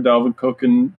protection for Dalvin Cook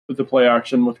and with the play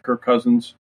action with Kirk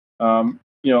Cousins.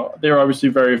 They were obviously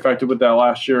very effective with that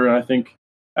last year, and I think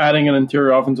adding an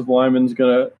interior offensive lineman is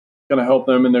going to help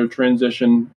them in their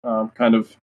transition, kind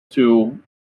of to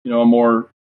a more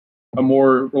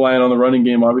reliant on the running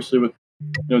game, obviously with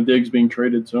Diggs being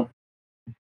traded. So,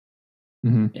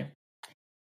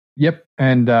 Yep,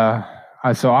 and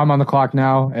so I'm on the clock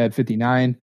now at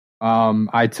 59.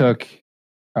 I took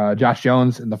Josh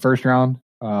Jones in the first round,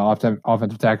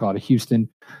 offensive tackle out of Houston.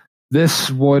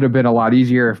 This would have been a lot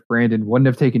easier if Brandon wouldn't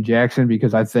have taken Jackson,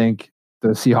 because I think the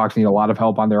Seahawks need a lot of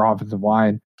help on their offensive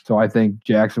line. So I think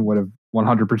Jackson would have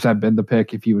 100% been the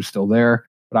pick if he was still there.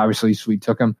 But obviously, Sweet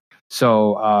took him.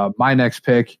 So my next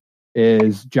pick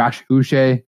is Josh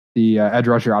Uche, the edge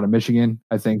rusher out of Michigan.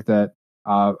 I think that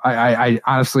I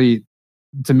honestly,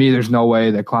 to me, there's no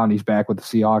way that Clowney's back with the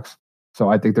Seahawks. So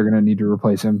I think they're going to need to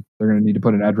replace him. They're going to need to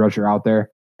put an edge rusher out there.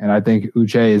 And I think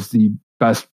Uche is the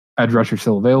best edge rusher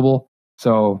still available.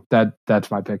 So that's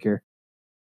my pick here.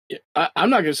 I'm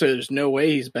not going to say there's no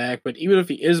way he's back, but even if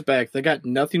he is back, they got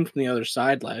nothing from the other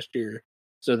side last year.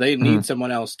 So they need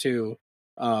someone else too.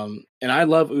 And I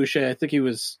love Uche. I think he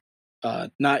was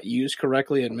not used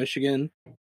correctly at Michigan,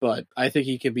 but I think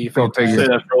he could be fantastic.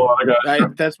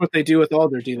 That's what they do with all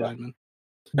their D linemen.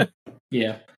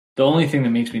 Yeah. The only thing that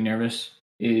makes me nervous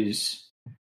is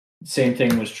the same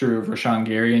thing was true of Rashawn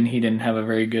Gary, and he didn't have a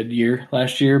very good year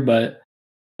last year, but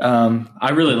I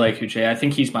really like Uche. I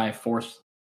think he's my 4th.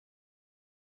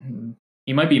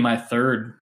 He might be my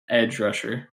 3rd edge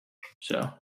rusher. So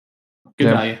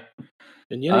good value.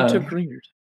 And yeah, he took Greenard.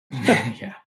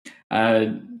 Yeah.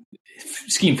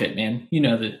 Scheme fit, man. You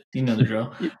know the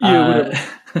drill.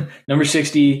 Number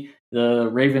 60, the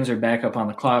Ravens are back up on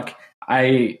the clock.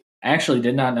 I actually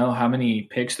did not know how many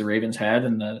picks the Ravens had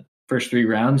in the first 3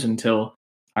 rounds until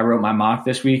I wrote my mock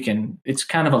this week, and it's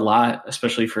kind of a lot,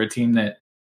 especially for a team that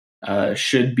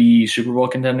should be Super Bowl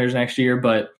contenders next year.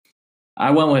 But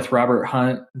I went with Robert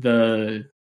Hunt, the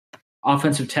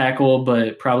offensive tackle,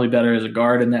 but probably better as a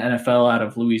guard in the NFL out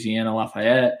of Louisiana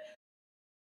Lafayette.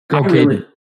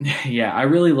 I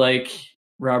really like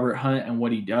Robert Hunt and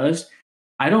what he does.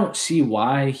 I don't see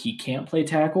why he can't play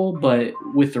tackle, but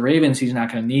with the Ravens, he's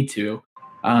not going to need to.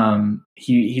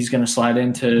 He's going to slide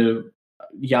into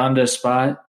Yonda's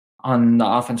spot on the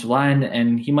offensive line,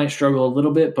 and he might struggle a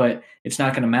little bit, but it's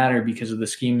not going to matter because of the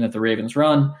scheme that the Ravens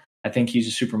run. I think he's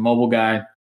a super mobile guy.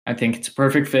 I think it's a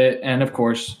perfect fit, and of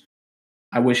course,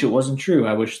 I wish it wasn't true.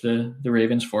 I wish the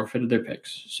Ravens forfeited their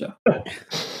picks. So,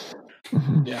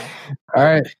 yeah. All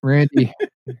right, Randy.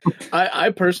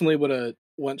 I personally would have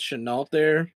went Chenault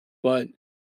there, but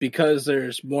because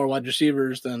there's more wide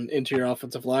receivers than interior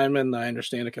offensive linemen, I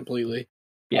understand it completely.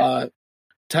 Yeah.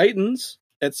 Titans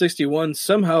at 61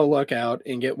 somehow luck out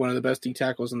and get one of the best D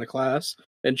tackles in the class,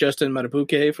 and Justin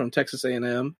Matabuke from Texas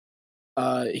A&M.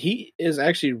 He is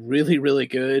actually really, really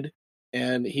good,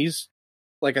 and he's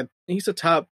a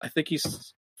top. I think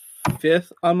he's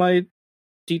 5th on my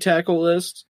D tackle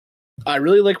list. I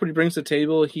really like what he brings to the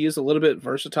table. He is a little bit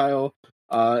versatile,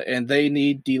 and they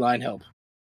need D line help.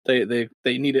 They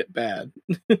need it bad.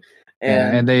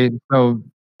 and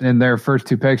in their first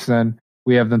 2 picks, then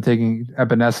we have them taking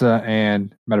Epinesa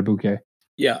and Matabuke.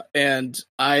 Yeah, and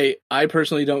I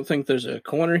personally don't think there's a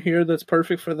corner here that's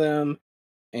perfect for them,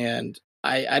 and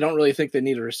I don't really think they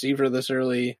need a receiver this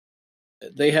early.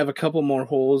 They have a couple more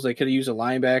holes. They could use a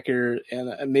linebacker,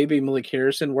 and maybe Malik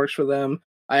Harrison works for them.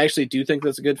 I actually do think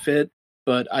that's a good fit,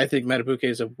 but I think Matabuke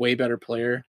is a way better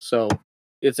player, so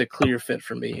it's a clear fit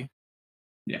for me.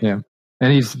 Yeah.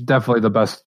 And he's definitely the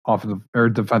best offensive or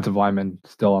defensive lineman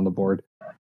still on the board.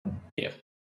 Yeah.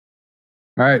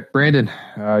 All right, Brandon,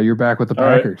 you're back with the All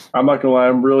right. Packers. I'm not gonna lie,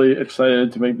 I'm really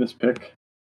excited to make this pick.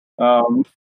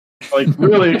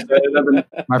 Really excited.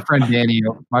 My friend Danny,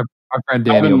 my friend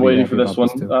Danny. I've been will be waiting happy for this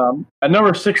about one. At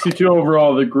number 62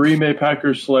 overall, the Green Bay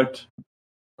Packers select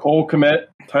Cole Kmet,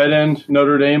 tight end,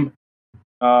 Notre Dame.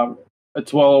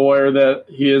 It's well aware that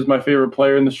he is my favorite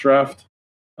player in this draft.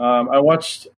 I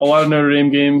watched a lot of Notre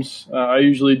Dame games. I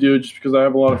usually do just because I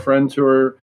have a lot of friends who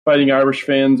are Fighting Irish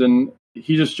fans, and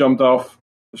he just jumped off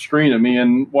the screen at me.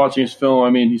 And watching his film,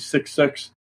 I mean, he's 6'6".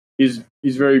 He's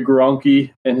very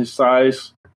grunky in his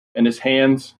size and his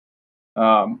hands.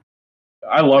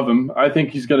 I love him. I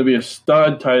think he's going to be a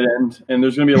stud tight end, and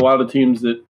there's going to be a lot of teams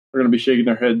that are going to be shaking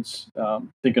their heads,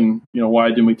 thinking, why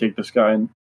didn't we take this guy? And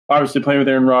obviously, playing with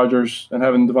Aaron Rodgers and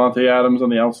having Devontae Adams on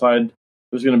the outside,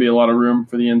 there's going to be a lot of room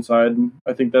for the inside. And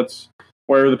I think that's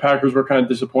where the Packers were kind of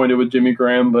disappointed with Jimmy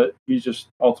Graham, but he's just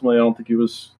ultimately, I don't think he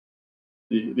was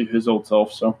his old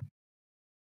self. So.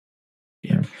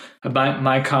 Yeah.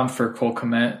 My comp for Cole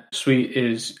Kmet, sweet,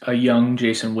 is a young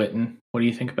Jason Witten. What do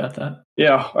you think about that?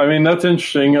 Yeah, I mean, that's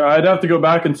interesting. I'd have to go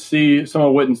back and see some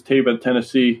of Witten's tape at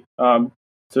Tennessee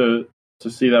to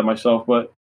see that myself.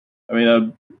 But, I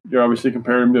mean, you're obviously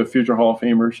comparing him to a future Hall of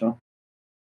Famer. So.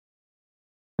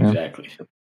 Exactly.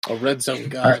 A red zone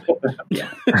god.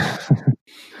 Yeah.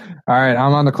 All right,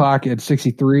 I'm on the clock at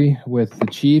 63 with the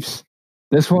Chiefs.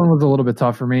 This one was a little bit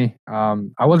tough for me.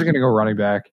 I wasn't going to go running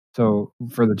back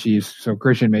for the Chiefs, so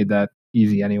Christian made that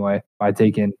easy anyway by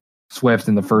taking Swift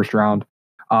in the first round.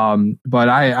 But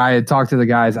I had talked to the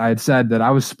guys. I had said that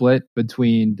I was split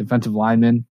between defensive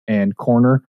lineman and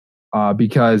corner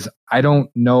because I don't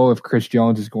know if Chris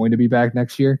Jones is going to be back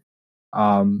next year.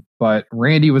 But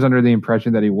Randy was under the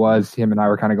impression that he was. Him and I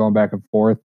were kind of going back and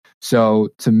forth. So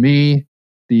to me,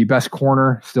 the best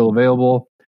corner still available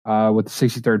with the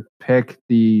 63rd pick,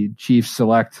 the Chiefs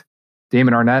select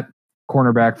Damon Arnett,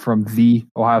 cornerback from the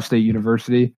Ohio State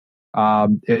University.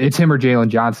 It's him or Jalen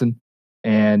Johnson.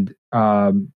 And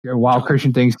while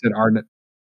Christian thinks that Arnett,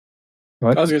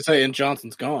 what? I was going to say, and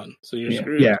Johnson's gone, so you're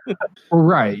screwed. Yeah, well,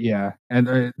 right, yeah, and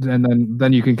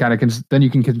then you can then you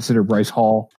can consider Bryce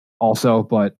Hall also.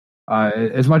 But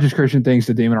as much as Christian thinks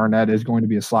that Damon Arnett is going to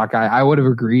be a slot guy, I would have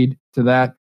agreed to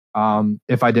that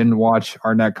if I didn't watch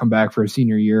Arnett come back for a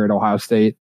senior year at Ohio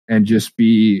State and just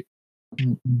be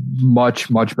much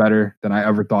better than I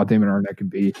ever thought Damon Arnett could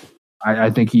be.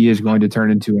 I think he is going to turn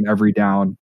into an every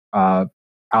down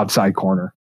outside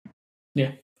corner.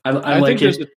 Yeah, I like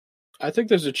it. I think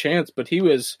there's a chance, but he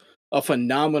was a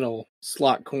phenomenal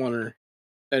slot corner,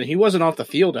 and he wasn't off the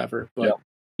field ever, but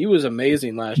he was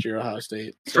amazing last year at Ohio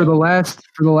State. So. For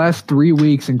the last 3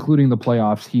 weeks, including the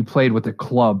playoffs, he played with a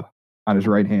club on his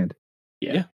right hand.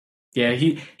 Yeah,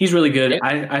 he's really good.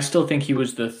 Yeah. I still think he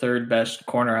was the third best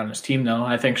corner on his team, though.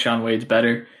 I think Shaun Wade's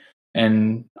better,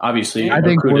 and obviously, I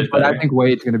think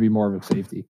Wade's going to be more of a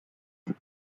safety.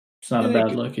 It's not a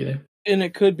bad look either, and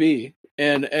it could be.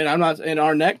 And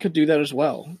Arnett could do that as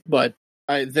well, but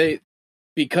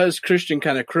because Christian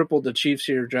kind of crippled the Chiefs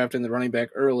here drafting the running back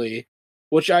early,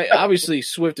 which obviously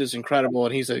Swift is incredible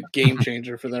and he's a game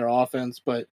changer for their offense,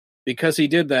 but because he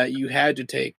did that, you had to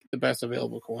take the best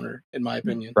available corner, in my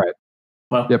opinion. Right.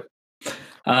 Well, yep.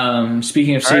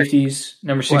 Speaking of safeties,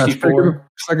 number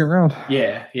 64, second round.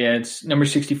 Yeah, it's number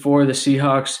 64, the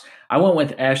Seahawks. I went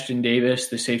with Ashton Davis,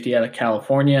 the safety out of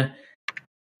California.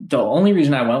 The only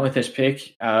reason I went with this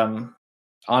pick,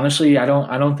 honestly, I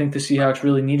don't think the Seahawks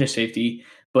really need a safety,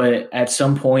 but at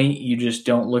some point you just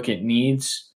don't look at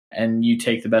needs and you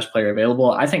take the best player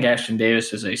available. I think Ashton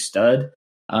Davis is a stud.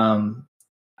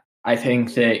 I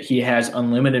think that he has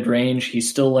unlimited range. He's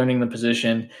still learning the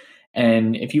position.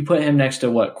 And if you put him next to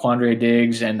Quandre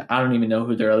Diggs, and I don't even know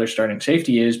who their other starting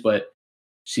safety is, but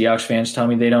Seahawks fans tell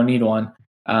me they don't need one.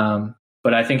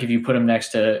 But I think if you put him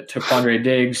next to Quandre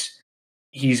Diggs,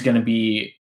 he's going to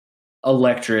be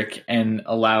electric and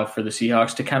allow for the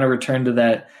Seahawks to kind of return to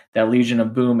that Legion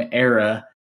of Boom era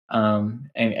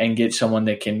and get someone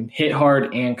that can hit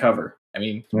hard and cover. I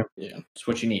mean, it's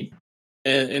what you need.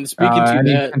 And speaking to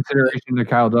that, consideration to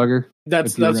Kyle Duggar.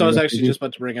 That's what I was actually just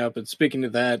about to bring up. And speaking to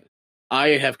that,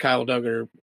 I have Kyle Duggar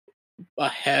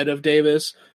ahead of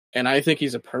Davis, and I think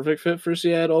he's a perfect fit for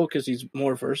Seattle because he's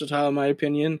more versatile, in my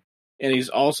opinion, and he's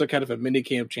also kind of a mini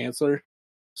camp chancellor.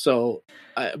 So,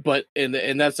 but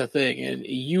that's the thing, and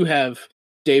you have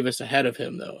Davis ahead of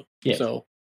him though. Yeah. So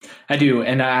I do,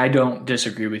 and I don't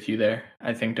disagree with you there.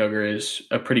 I think Duggar is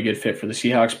a pretty good fit for the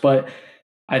Seahawks, but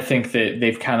I think that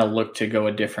they've kind of looked to go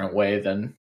a different way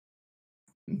than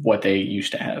what they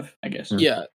used to have, I guess.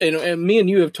 Yeah, and me and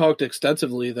you have talked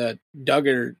extensively that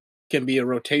Duggar can be a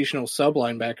rotational sub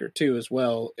linebacker too as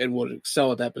well and would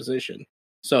excel at that position.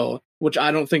 So, which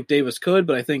I don't think Davis could,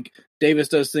 but I think Davis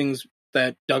does things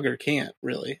that Duggar can't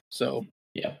really. So,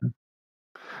 yeah.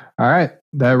 All right,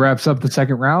 that wraps up the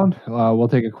second round. We'll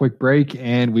take a quick break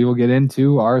and we will get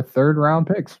into our third round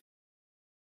picks.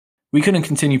 We couldn't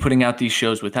continue putting out these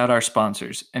shows without our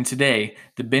sponsors, and today,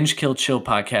 the Binge Kill Chill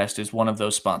podcast is one of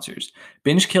those sponsors.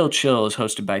 Binge Kill Chill is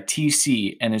hosted by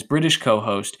TC and his British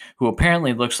co-host, who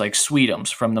apparently looks like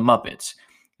Sweetums from The Muppets.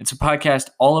 It's a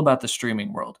podcast all about the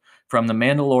streaming world, from The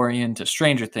Mandalorian to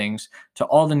Stranger Things to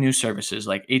all the new services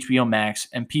like HBO Max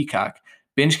and Peacock.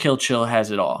 Binge Kill Chill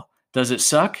has it all. Does it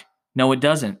suck? No, it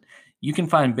doesn't. You can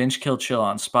find Binge Kill Chill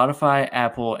on Spotify,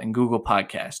 Apple, and Google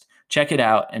Podcast. Check it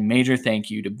out, and major thank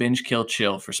you to Binge Kill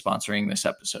Chill for sponsoring this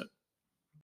episode.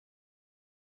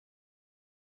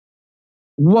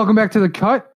 Welcome back to The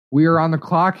Cut. We are on the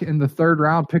clock in the third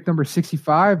round, pick number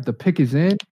 65. The pick is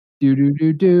in.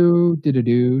 Do.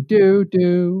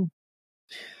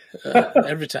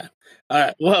 Every time. All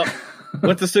right. Well,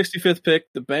 with the 65th pick,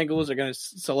 the Bengals are going to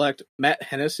select Matt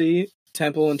Hennessy,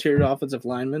 Temple interior offensive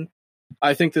lineman.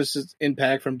 I think this is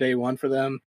impact from day one for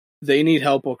them. They need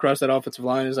help across that offensive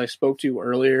line, as I spoke to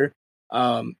earlier.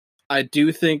 I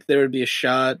do think there would be a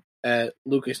shot at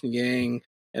Lucas Niang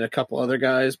and a couple other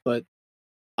guys, but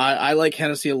I like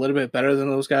Hennessy a little bit better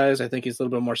than those guys. I think he's a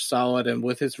little bit more solid, and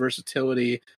with his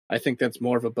versatility, I think that's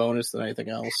more of a bonus than anything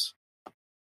else.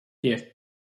 Yeah,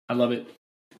 I love it.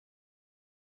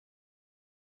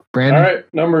 Brandon? All right,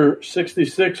 number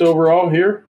 66 overall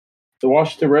here. The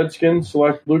Washington Redskins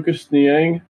select Lucas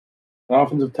Niang, an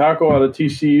offensive tackle out of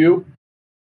TCU.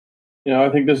 I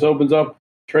think this opens up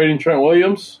trading Trent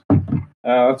Williams.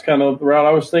 That's kind of the route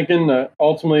I was thinking.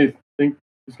 Ultimately, I think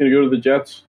he's going to go to the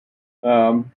Jets.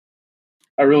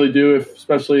 I really do,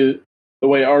 especially the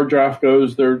way our draft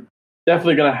goes. They're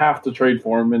definitely going to have to trade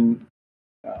for him. And,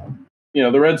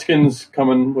 the Redskins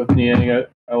coming with Niang,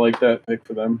 I like that pick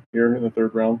for them here in the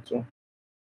third round. So,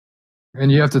 and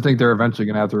you have to think they're eventually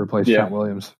going to have to replace Trent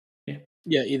Williams.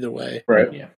 Yeah, either way.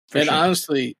 Right. Yeah. And sure.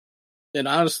 honestly,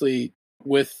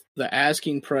 with the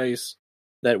asking price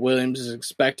that Williams is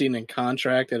expecting in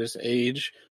contract at his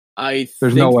age,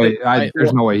 there's no way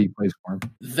he plays for him.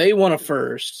 They want a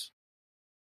first,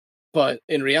 but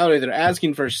in reality, they're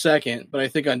asking for a second. But I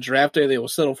think on draft day they will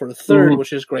settle for a third,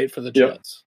 which is great for the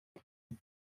Jets.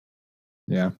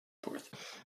 Yeah.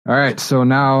 All right, so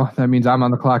now that means I'm on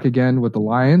the clock again with the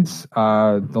Lions.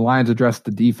 The Lions addressed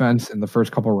the defense in the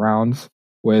first couple rounds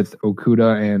with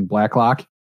Okudah and Blacklock.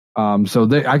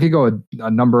 I could go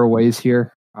a number of ways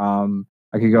here. I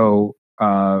could go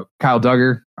Kyle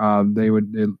Duggar.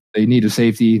 They need a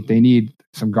safety. They need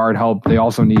some guard help. They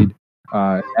also need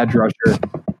edge rusher.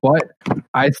 But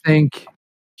I think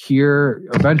here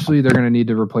eventually they're going to need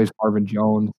to replace Marvin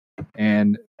Jones,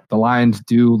 and the Lions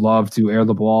do love to air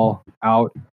the ball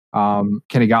out.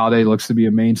 Kenny Galladay looks to be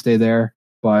a mainstay there,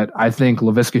 but I think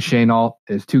Laviska Shenault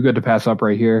is too good to pass up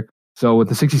right here. So with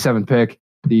the 67 pick,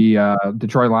 the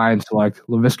Detroit Lions select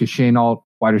Laviska Shenault,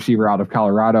 wide receiver out of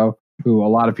Colorado, who a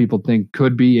lot of people think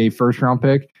could be a first round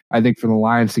pick. I think for the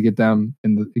Lions to get him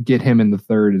in the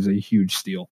third is a huge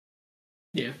steal.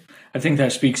 Yeah, I think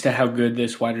that speaks to how good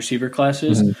this wide receiver class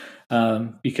is,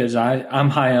 because I'm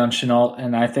high on Shenault,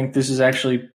 and I think this is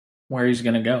actually where he's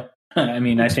going to go. I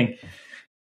mean, I think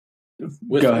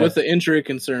with the injury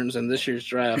concerns in this year's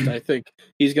draft, I think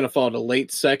he's going to fall to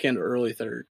late second, early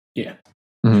third. Yeah.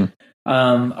 Mm-hmm.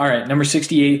 All right, number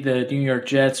 68, the New York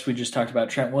Jets. We just talked about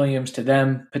Trent Williams to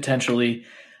them, potentially.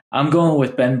 I'm going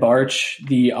with Ben Barch,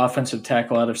 the offensive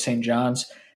tackle out of St. John's.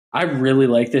 I really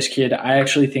like this kid. I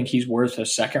actually think he's worth a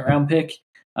second-round pick.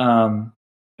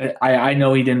 I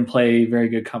know he didn't play very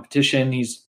good competition.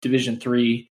 He's Division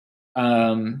III.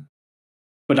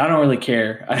 But I don't really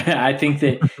care. I think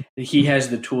that he has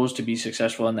the tools to be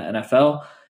successful in the NFL,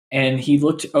 and he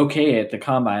looked okay at the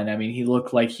combine. I mean, he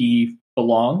looked like he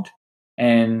belonged.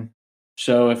 And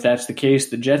so if that's the case,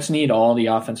 the Jets need all the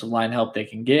offensive line help they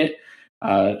can get.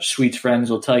 Sweet's friends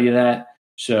will tell you that.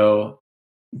 So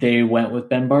they went with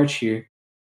Ben Barch here.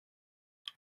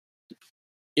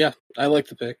 Yeah, I like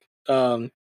the pick. You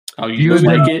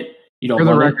like it? You don't For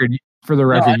the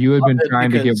record, you had been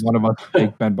trying to get one of us to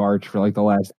take Ben Barch for like the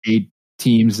last 8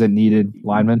 teams that needed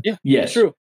linemen. Yeah, yes,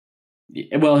 true.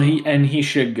 Well, he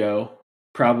should go.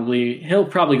 He'll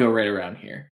probably go right around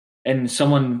here. And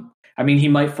someone I mean, he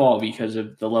might fall because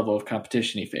of the level of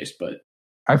competition he faced, but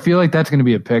I feel like that's going to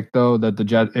be a pick, though, that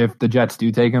if the Jets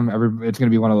do take him, it's going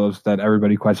to be one of those that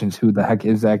everybody questions who the heck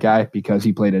is that guy because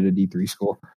he played at a D3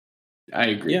 school. I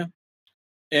agree. Yeah.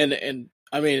 And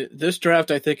I mean, this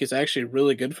draft I think is actually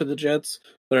really good for the Jets,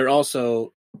 but it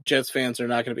also Jets fans are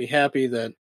not going to be happy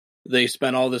that they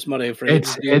spent all this money for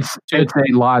it's a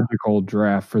logical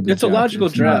draft for the Jets. It's a logical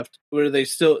draft where they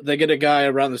get a guy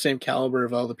around the same caliber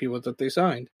of all the people that they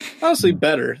signed. Honestly,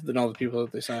 better than all the people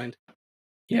that they signed.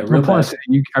 Yeah, plus,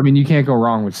 you can't go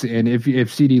wrong with, and if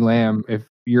CeeDee Lamb, if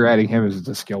you're adding him as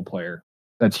a skill player,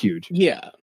 that's huge. Yeah.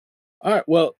 All right.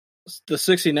 Well, the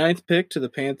 69th pick to the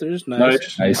Panthers.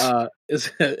 Nice. Lit.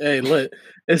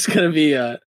 It's going to be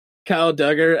Kyle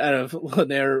Duggar out of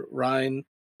Lanier Ryan,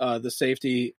 the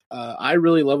safety. I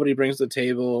really love what he brings to the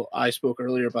table. I spoke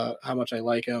earlier about how much I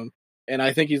like him, and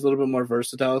I think he's a little bit more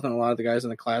versatile than a lot of the guys in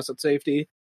the class at safety.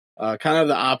 Kind of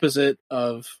the opposite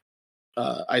of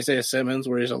Isaiah Simmons,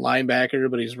 where he's a linebacker,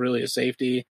 but he's really a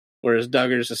safety, whereas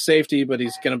Duggar's a safety, but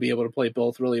he's going to be able to play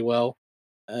both really well.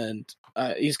 And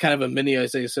he's kind of a mini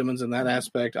Isaiah Simmons in that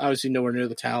aspect. Obviously nowhere near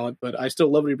the talent, but I still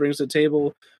love what he brings to the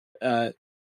table. The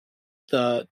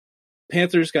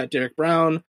Panthers got Derek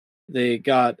Brown. They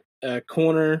got a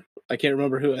corner. I can't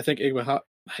remember who. I think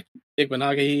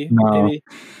Igbenogany, maybe.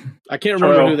 I can't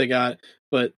remember who they got,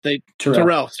 but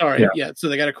Terrell. Sorry. Yeah. So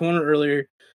they got a corner earlier.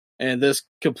 And this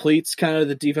completes kind of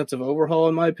the defensive overhaul,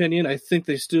 in my opinion. I think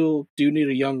they still do need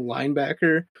a young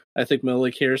linebacker. I think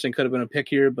Malik Harrison could have been a pick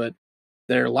here, but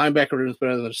their linebacker room is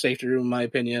better than their safety room, in my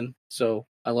opinion. So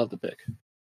I love the pick.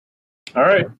 All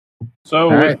right. So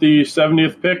with the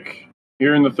 70th pick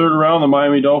here in the third round, the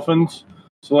Miami Dolphins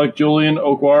select Julian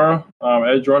Okwara,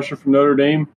 edge rusher from Notre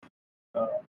Dame.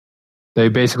 They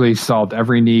basically solved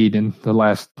every need in the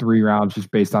last 3 rounds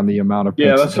just based on the amount of picks.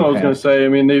 Yeah, that's what I was going to say. I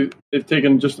mean, they've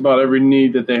taken just about every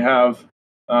need that they have.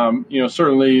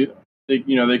 Certainly, they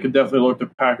could definitely look to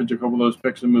package a couple of those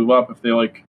picks and move up if they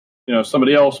like,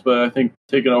 somebody else. But I think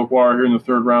taking Okwara here in the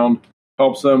third round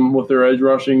helps them with their edge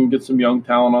rushing, get some young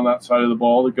talent on that side of the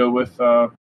ball to go with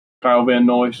Kyle Van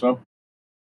Noy. So,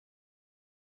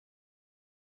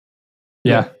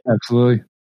 yeah, absolutely.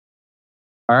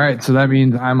 All right, so that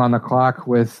means I'm on the clock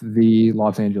with the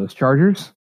Los Angeles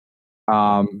Chargers.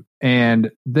 And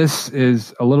this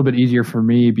is a little bit easier for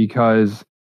me because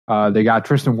they got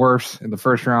Tristan Wirfs in the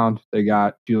first round. They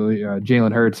got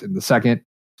Jalen Hurts in the second.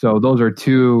 So those are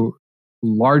 2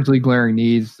 largely glaring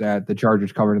needs that the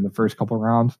Chargers covered in the first couple of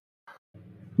rounds.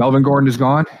 Melvin Gordon is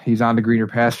gone. He's on to greener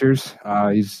pastures.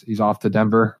 He's off to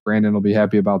Denver. Brandon will be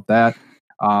happy about that.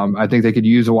 I think they could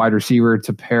use a wide receiver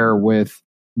to pair with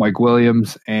Mike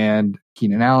Williams and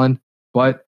Keenan Allen,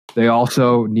 but they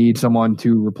also need someone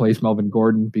to replace Melvin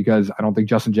Gordon because I don't think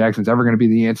Justin Jackson's ever going to be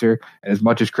the answer. And as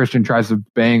much as Christian tries to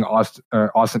bang Austin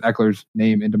Eckler's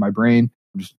name into my brain,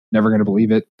 I'm just never going to believe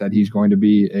it that he's going to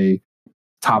be a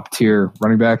top-tier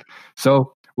running back.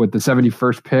 So with the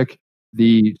 71st pick,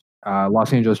 the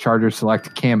Los Angeles Chargers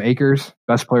select Cam Akers,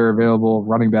 best player available,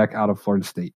 running back out of Florida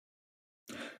State.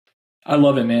 I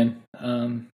love it, man.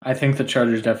 I think the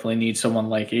Chargers definitely need someone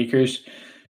like Akers.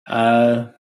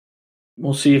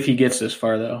 We'll see if he gets this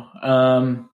far,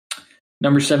 though.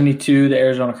 Number 72, the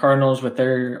Arizona Cardinals, with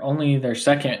their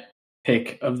second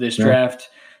pick of this draft.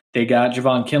 They got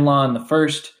Javon Kinlaw in the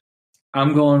first.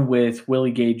 I'm going with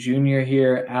Willie Gay Jr.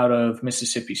 here out of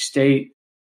Mississippi State.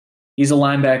 He's a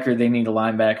linebacker. They need a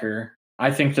linebacker.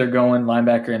 I think they're going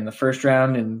linebacker in the first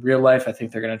round. In real life, I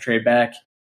think they're going to trade back.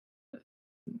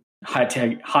 Hot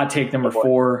take number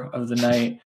 4 of the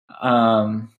night.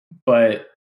 But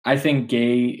I think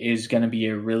Gay is going to be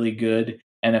a really good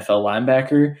NFL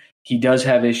linebacker. He does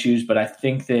have issues, but I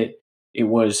think that it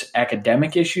was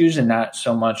academic issues and not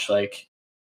so much like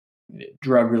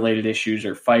drug-related issues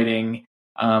or fighting.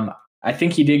 I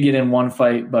think he did get in one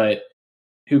fight, but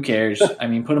who cares? I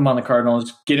mean, put him on the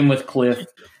Cardinals, get him with Cliff,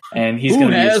 and he's going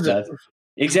to be a stud.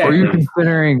 Exactly.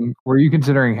 Were you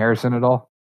considering Harrison at all?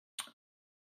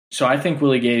 So I think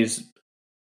Willie Gay is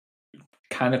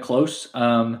kind of close.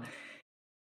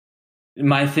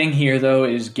 My thing here, though,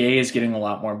 is Gay is getting a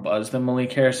lot more buzz than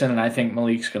Malik Harrison, and I think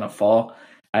Malik's going to fall.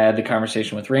 I had the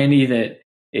conversation with Randy that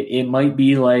it might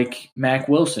be like Mac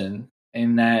Wilson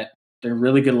in that they're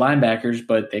really good linebackers,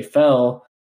 but they fell.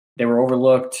 They were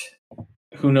overlooked.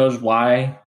 Who knows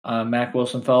why Mac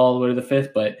Wilson fell all the way to the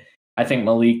 5th, but I think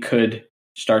Malik could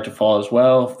start to fall as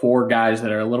well. 4 guys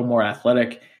that are a little more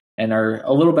athletic and are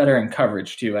a little better in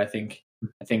coverage too. I think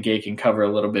Gay can cover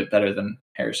a little bit better than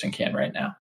Harrison can right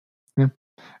now. Yeah.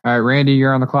 All right, Randy,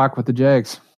 you're on the clock with the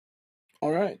Jags.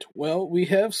 All right. Well, we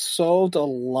have solved a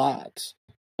lot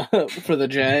for the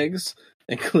Jags,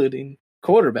 including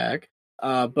quarterback.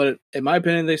 But in my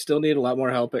opinion, they still need a lot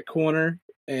more help at corner.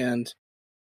 And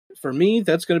for me,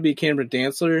 that's going to be Cameron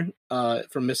Dantzler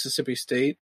from Mississippi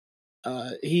State.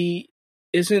 He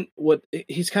isn't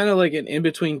he's kind of like an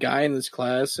in-between guy in this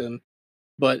class,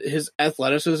 but his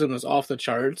athleticism is off the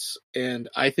charts, and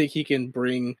I think he can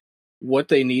bring what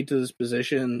they need to this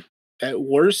position at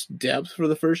worst depth for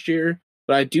the first year,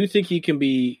 but I do think he can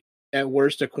be at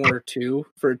worst a corner 2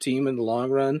 for a team in the long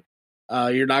run.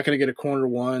 You're not going to get a corner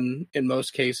 1 in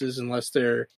most cases unless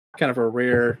they're kind of a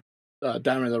rare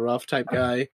diamond in the rough type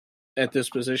guy at this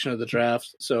position of the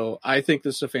draft. So I think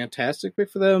this is a fantastic pick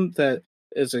for them. That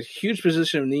is a huge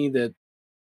position of need that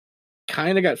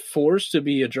kind of got forced to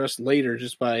be addressed later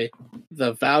just by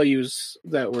the values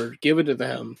that were given to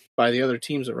them by the other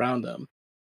teams around them.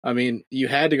 I mean, you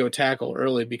had to go tackle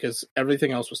early because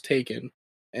everything else was taken.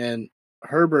 And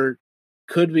Herbert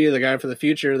could be the guy for the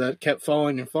future that kept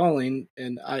falling and falling.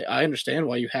 And I understand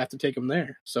why you have to take him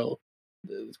there. So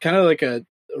it's kind of like a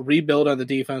rebuild on the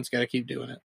defense. Got to keep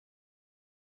doing it.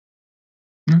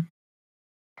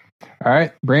 All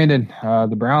right, Brandon,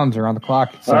 the Browns are on the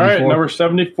clock. 74. All right, number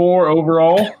 74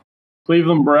 overall,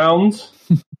 Cleveland Browns.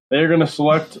 They're going to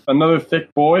select another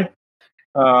thick boy,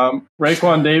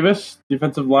 Raekwon Davis,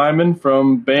 defensive lineman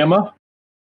from Bama.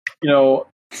 You know,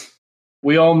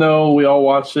 we all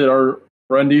watched it. Our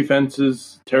run defense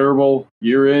is terrible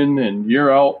year in and year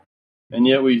out, and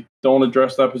yet we don't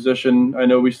address that position. I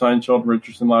know we signed Sheldon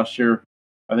Richardson last year.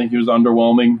 I think he was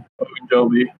underwhelming.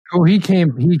 Joby. Oh, he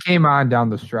came on down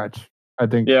the stretch, I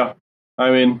think. Yeah. I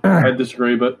mean, I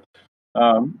disagree, but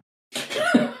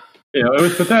it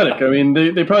was pathetic. I mean,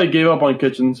 they probably gave up on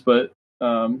Kitchens, but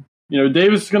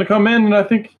Davis is going to come in, and I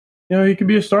think he could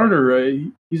be a starter.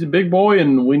 He's a big boy,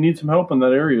 and we need some help in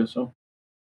that area. So,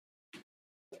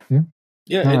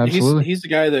 yeah, he's the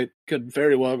guy that could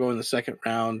very well go in the second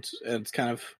round, and it's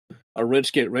kind of a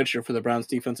rich get richer for the Browns'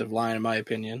 defensive line, in my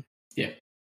opinion. Yeah.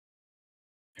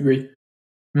 Agreed.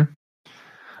 Yeah.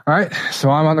 All right, so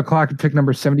I'm on the clock at pick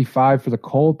number 75 for the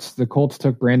Colts. The Colts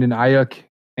took Brandon Ayuk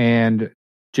and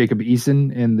Jacob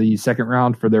Eason in the second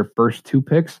round for their first 2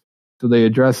 picks. So they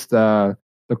addressed the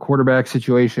quarterback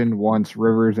situation once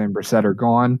Rivers and Brissett are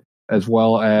gone, as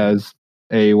well as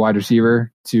a wide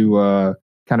receiver to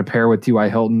kind of pair with T.Y.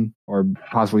 Hilton or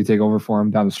possibly take over for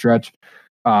him down the stretch.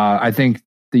 I think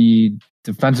the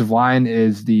defensive line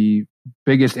is the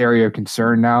biggest area of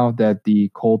concern now that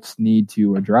the Colts need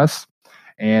to address.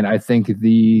 And I think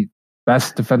the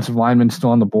best defensive lineman still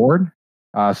on the board.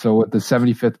 So with the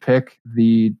 75th pick,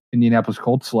 the Indianapolis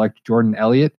Colts select Jordan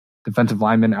Elliott, defensive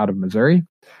lineman out of Missouri.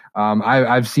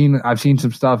 I've seen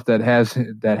some stuff that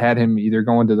had him either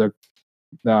going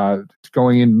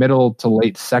in middle to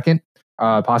late second,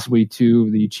 possibly to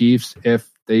the Chiefs if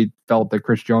they felt that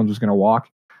Chris Jones was going to walk.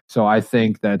 So I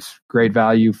think that's great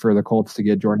value for the Colts to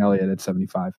get Jordan Elliott at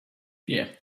 75. Yeah.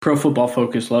 Pro Football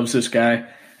Focus loves this guy.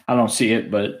 I don't see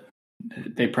it, but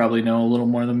they probably know a little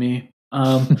more than me.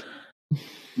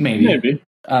 Maybe.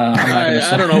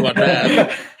 I don't know about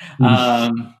that.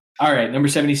 All right, number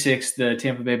 76, the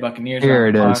Tampa Bay Buccaneers. Here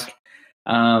it is.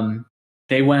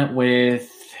 They went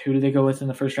with, who did they go with in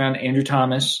the first round? Andrew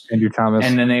Thomas.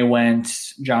 And then they went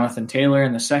Jonathan Taylor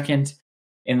in the second.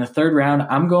 In the third round,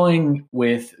 I'm going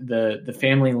with the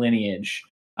family lineage.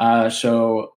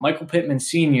 So Michael Pittman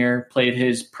Sr. played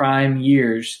his prime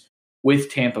years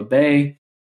with Tampa Bay.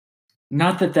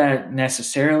 Not that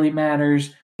necessarily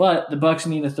matters, but the Bucs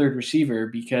need a third receiver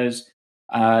because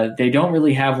they don't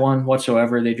really have one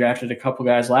whatsoever. They drafted a couple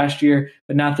guys last year,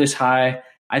 but not this high.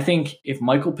 I think if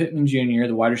Michael Pittman Jr.,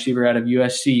 the wide receiver out of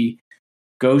USC,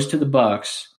 goes to the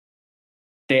Bucs,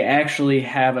 they actually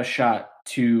have a shot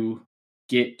to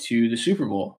get to the Super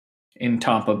Bowl in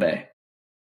Tampa Bay.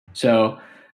 So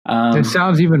it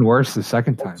sounds even worse the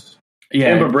second time.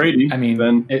 Yeah, Tampa Brady. I mean,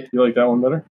 then you like that one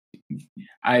better?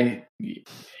 No.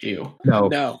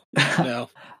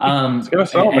 It's gonna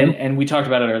sell, and we talked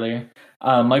about it earlier.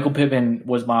 Michael Pittman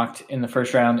was mocked in the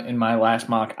first round in my last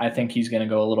mock. I think he's going to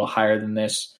go a little higher than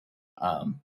this,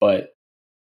 but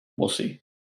we'll see.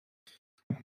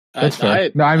 That's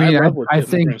fair. I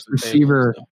think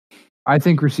receiver. I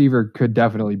think receiver could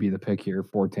definitely be the pick here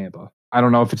for Tampa. I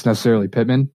don't know if it's necessarily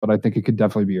Pittman, but I think it could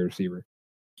definitely be a receiver.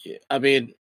 Yeah, I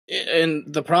mean, and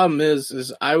the problem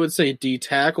is I would say D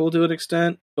tackle to an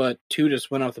extent, but 2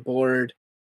 just went off the board,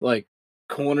 like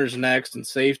corners next and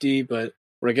safety, but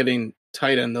we're getting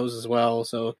tight on those as well.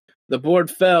 So the board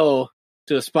fell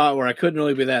to a spot where I couldn't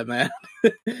really be that mad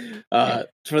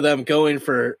for them going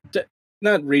for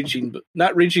not reaching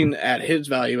at his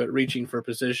value, but reaching for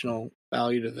positional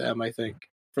value to them. I think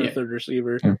for a third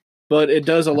receiver. Yeah. But it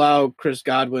does allow Chris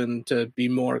Godwin to be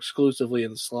more exclusively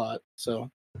in the slot. So,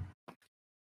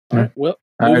 all right. Well,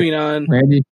 moving on.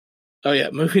 Randy. Oh yeah,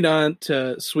 moving on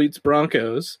to Sweets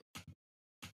Broncos.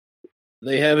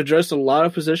 They have addressed a lot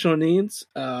of positional needs.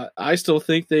 I still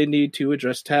think they need to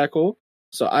address tackle.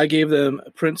 So I gave them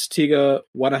Prince Tega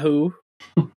Wanahu,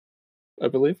 I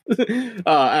believe,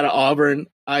 out of Auburn.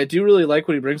 I do really like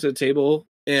what he brings to the table,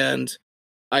 and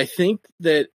I think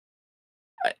that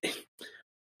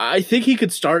I think he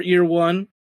could start year one,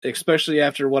 especially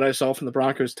after what I saw from the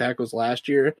Broncos tackles last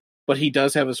year. But he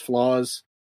does have his flaws,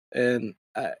 and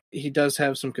he does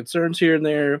have some concerns here and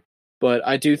there. But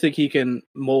I do think he can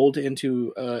mold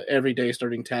into everyday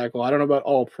starting tackle. I don't know about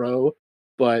all pro,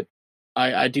 but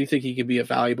I do think he could be a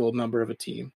valuable member of a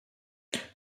team.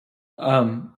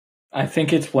 I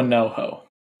think it's Wanoho,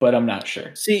 but I'm not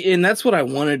sure. See, and that's what I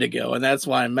wanted to go, and that's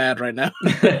why I'm mad right now.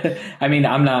 I mean,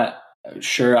 I'm not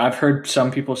sure. I've heard some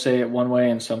people say it one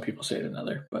way and some people say it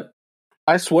another, but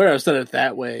I swear I've said it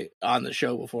that way on the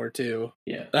show before too.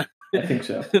 Yeah, I think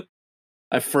so.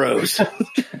 I froze.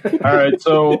 All right,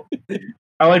 so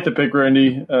I like the pick,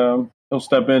 Randy. He'll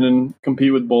step in and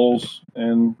compete with Bulls,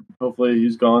 and hopefully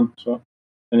he's gone. So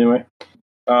anyway,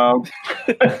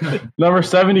 number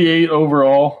 78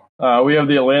 overall, we have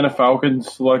the Atlanta Falcons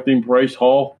selecting Bryce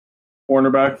Hall,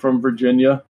 cornerback from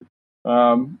Virginia.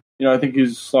 I think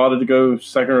he's slotted to go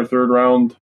second or third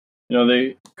round.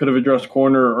 They could have addressed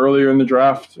corner earlier in the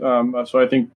draft, so I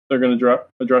think they're going to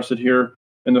address it here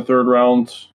in the third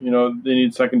round. They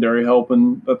need secondary help,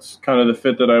 and that's kind of the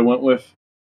fit that I went with,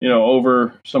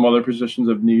 over some other positions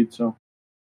of need. So,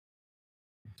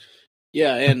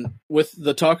 yeah, and with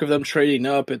the talk of them trading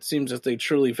up, it seems that they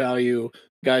truly value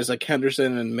guys like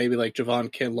Henderson and maybe like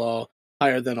Javon Kinlaw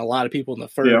higher than a lot of people in the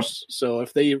first. Yeah. So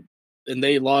if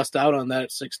they lost out on that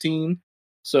at 16,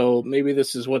 so maybe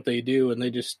this is what they do, and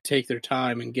they just take their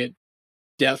time and get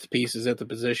depth pieces at the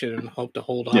position and hope to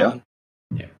hold on.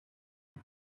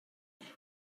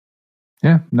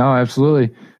 Yeah, no,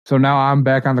 absolutely. So now I'm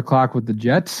back on the clock with the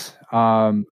Jets.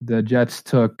 The Jets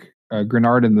took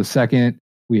Grenard in the second.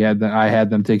 I had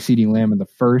them take CeeDee Lamb in the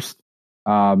first.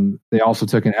 They also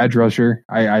took an edge rusher.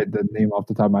 I the name off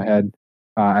the top of my head.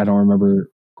 I don't remember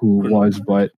who it was,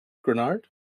 but Grenard.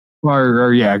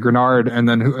 Or Grenard, and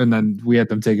then we had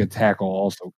them take a tackle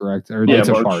also, correct? Or yeah,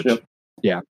 Barch. Yep.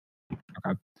 Yeah.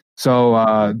 Okay.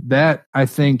 So that I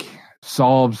think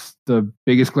solves the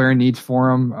biggest glaring needs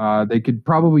for them. They could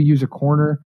probably use a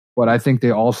corner, but I think they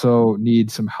also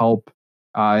need some help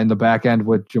in the back end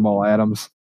with Jamal Adams.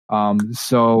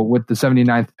 So with the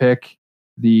 79th pick,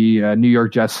 the New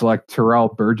York Jets select Terrell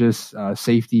Burgess,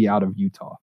 safety out of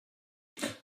Utah.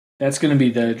 That's going to be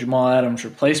the Jamal Adams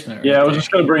replacement. Yeah, I was just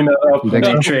going to bring that up.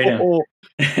 Trade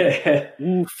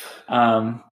him.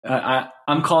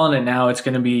 I'm calling it now. It's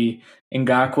going to be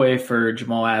Ngakoue for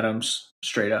Jamal Adams,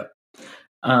 straight up.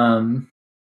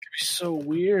 So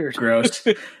weird. Gross.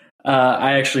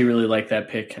 I actually really like that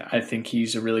pick. I think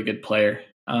he's a really good player.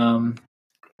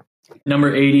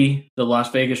 Number 80, the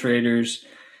Las Vegas Raiders.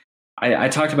 I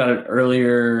talked about it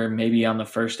earlier, maybe on the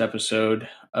first episode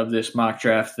of this mock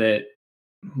draft, that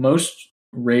most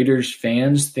Raiders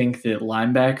fans think that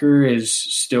linebacker is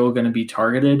still going to be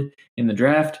targeted in the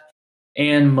draft.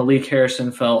 And Malik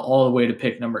Harrison fell all the way to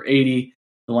pick number 80,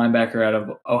 the linebacker out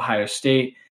of Ohio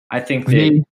State. I think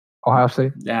that Ohio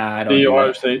State. I don't know.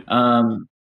 Ohio State.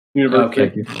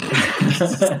 University. Okay.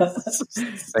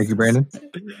 Thank you, Brandon.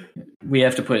 We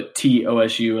have to put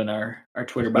TOSU in our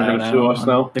Twitter bio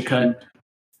now. The cut.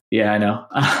 Yeah, I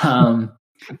know.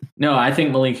 No, I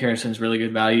think Malik Harrison's really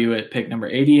good value at pick number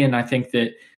 80, and I think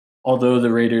that although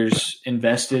the Raiders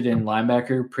invested in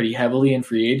linebacker pretty heavily in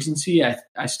free agency,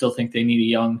 I still think they need a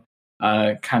young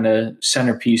kind of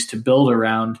centerpiece to build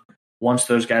around once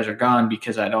those guys are gone,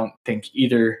 because I don't think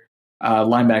either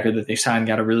linebacker that they signed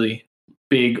got a really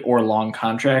big or long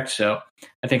contract. So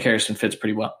I think Harrison fits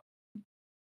pretty well.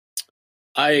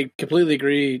 I completely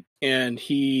agree, and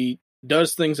he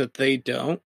does things that they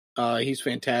don't. He's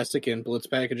fantastic in blitz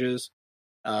packages,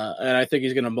 and I think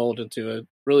he's going to mold into a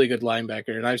really good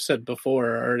linebacker. And I've said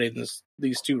before already in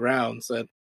these 2 rounds that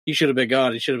he should have been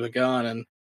gone. He should have been gone, and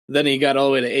then he got all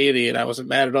the way to 80, and I wasn't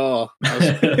mad at all.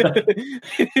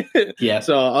 Yeah.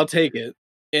 So I'll take it.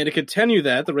 And to continue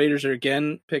that, the Raiders are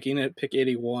again picking at pick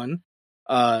 81.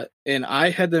 And I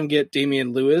had them get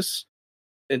Damian Lewis,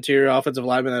 interior offensive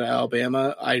lineman at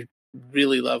Alabama. I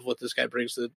really love what this guy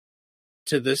brings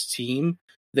to this team.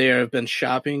 They have been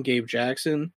shopping Gabe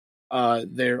Jackson.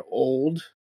 They're old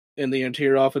in the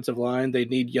interior offensive line. They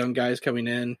need young guys coming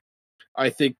in. I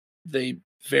think they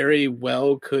very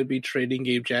well could be trading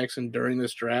Gabe Jackson during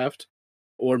this draft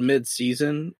or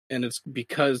mid-season, and it's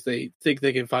because they think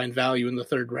they can find value in the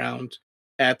third round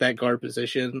at that guard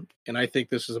position, and I think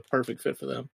this is a perfect fit for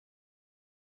them.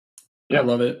 Yeah, I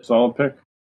love it. Solid pick.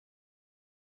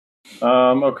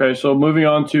 Okay, so moving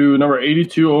on to number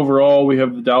 82 overall, we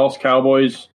have the Dallas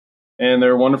Cowboys and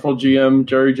their wonderful GM,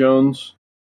 Jerry Jones.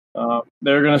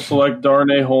 They're going to select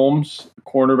Darnay Holmes,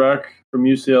 cornerback from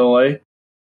UCLA.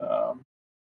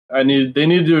 They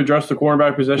need to address the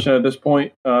cornerback position at this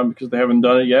point because they haven't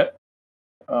done it yet.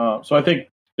 So I think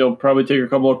they'll probably take a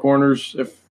couple of corners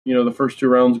if the first 2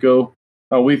 rounds go.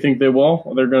 We think they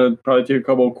will. They're going to probably take a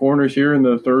couple of corners here in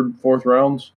the 3rd, 4th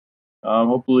rounds.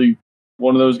 Hopefully,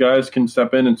 one of those guys can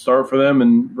step in and start for them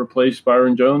and replace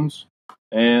Byron Jones,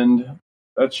 and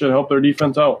that should help their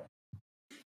defense out.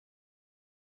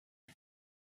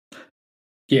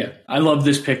 Yeah, I love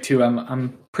this pick too.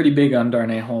 I'm pretty big on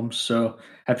Darnay Holmes, so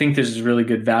I think this is really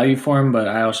good value for him, but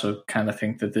I also kind of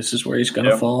think that this is where he's going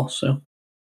to fall. So,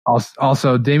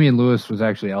 also, Damian Lewis was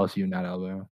actually LSU, not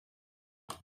Alabama.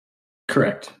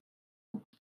 Correct.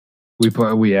 We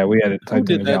had it typed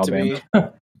in that Alabama.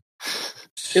 To me?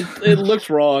 It looked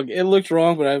wrong. It looked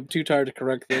wrong, but I'm too tired to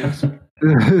correct things.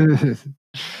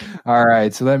 All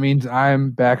right, so that means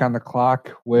I'm back on the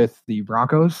clock with the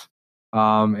Broncos.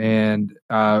 And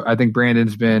I think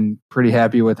Brandon's been pretty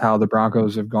happy with how the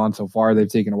Broncos have gone so far. They've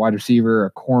taken a wide receiver,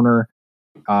 a corner,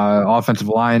 offensive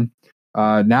line.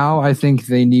 Now I think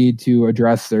they need to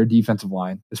address their defensive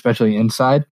line, especially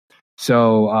inside.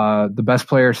 So the best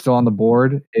player still on the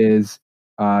board is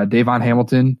Davon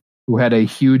Hamilton, who had a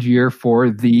huge year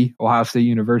for the Ohio State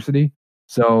University.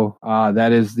 So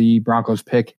that is the Broncos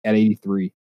pick at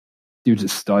 83. Dude's a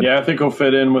stud. Yeah, I think he'll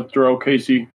fit in with Darrell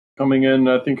Casey coming in.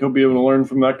 I think he'll be able to learn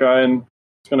from that guy, and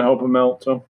it's going to help him out.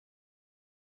 So,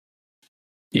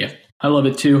 yeah, I love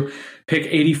it too. Pick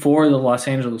 84, the Los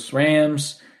Angeles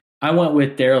Rams. I went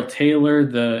with Darrell Taylor,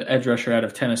 the edge rusher out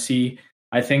of Tennessee.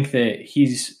 I think that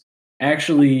he's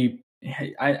actually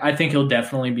I think he'll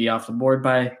definitely be off the board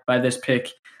by this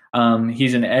pick.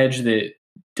 He's an edge that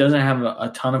doesn't have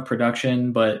a ton of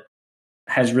production, but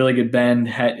has really good bend.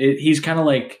 He's kind of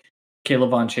like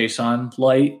Kayvon Chaisson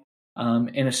light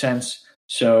in a sense.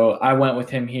 So I went with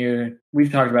him here.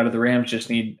 We've talked about it. The Rams just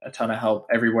need a ton of help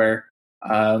everywhere.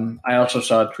 I also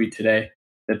saw a tweet today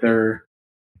that they're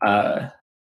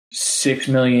 $6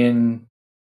 million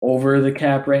over the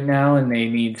cap right now, and they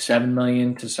need $7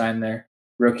 million to sign their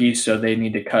rookies. So they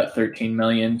need to cut $13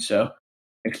 million. So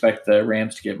expect the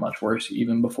Rams to get much worse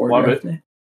even before draft day.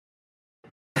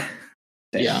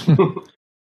 Yeah.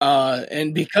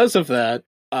 And because of that,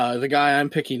 the guy I'm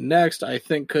picking next, I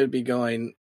think could be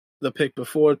going the pick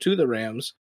before to the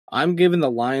Rams. I'm giving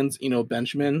the Lions,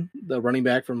 Benjamin, the running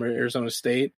back from Arizona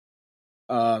State.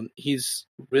 He's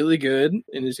really good,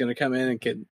 and he's going to come in and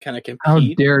can kind of compete. How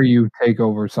dare you take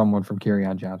over someone from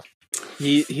Kerryon Johnson?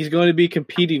 He's going to be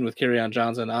competing with Kerryon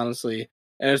Johnson, honestly,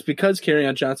 and it's because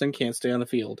Kerryon Johnson can't stay on the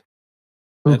field.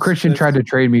 Well, Christian tried to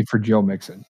trade me for Joe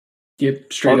Mixon.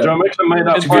 Yep, straight up. Joe Mixon might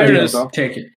not play.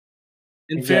 Take it.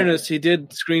 In fairness, he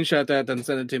did screenshot that, then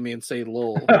send it to me and say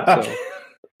 "lol." So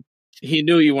he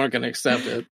knew you weren't going to accept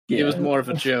it. Yeah. It was more of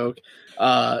a joke.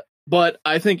 But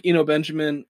I think,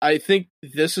 Benjamin, I think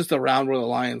this is the round where the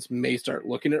Lions may start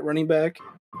looking at running back,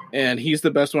 and he's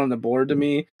the best one on the board to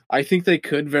me. I think they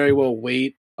could very well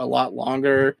wait a lot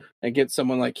longer and get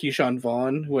someone like Keyshawn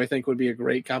Vaughn, who I think would be a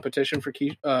great competition for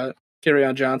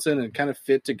Kerryon Johnson and kind of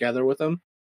fit together with him.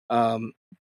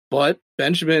 But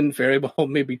Benjamin very well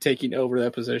may be taking over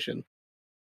that position.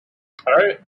 All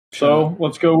right. So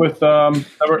let's go with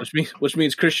which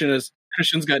means Christian's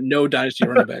got no dynasty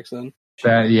running backs then.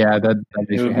 That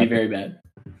it would be very bad.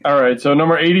 All right, so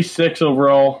number 86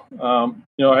 overall.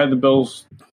 I had the Bills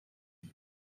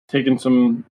taking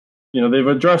some. They've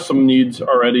addressed some needs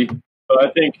already, but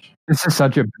I think this is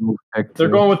such a Bills pick. They're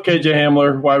going with KJ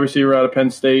Hamler, wide receiver out of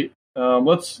Penn State.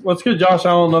 Let's get Josh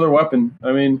Allen another weapon.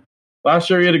 I mean, last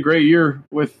year he had a great year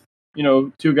with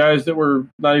 2 guys that were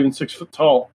not even 6 foot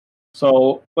tall.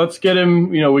 So let's get him.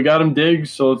 We got him Diggs,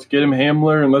 so let's get him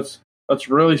Hamler, and let's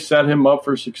really set him up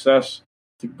for success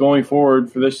going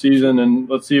forward for this season, and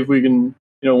let's see if we can,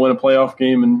 win a playoff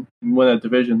game and win that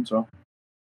division. So,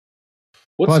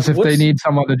 plus, if they need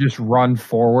someone to just run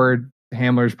forward,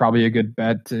 Hamler's probably a good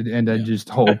bet, and then just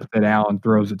hope that Allen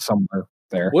throws it somewhere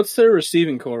there. What's their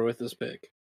receiving core with this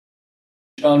pick?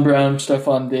 John Brown,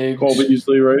 Stephon Diggs, Cole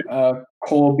Beasley, right?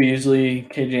 Cole Beasley,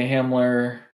 KJ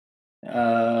Hamler.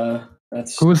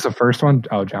 Who was the first one?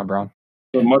 Oh, John Brown.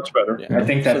 So much better. Yeah, I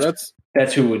think that's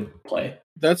who would play.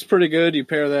 That's pretty good. You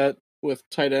pair that with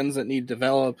tight ends that need to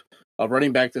develop, a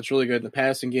running back that's really good in the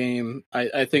passing game.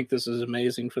 I think this is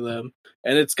amazing for them.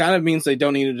 And it's kind of means they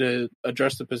don't need to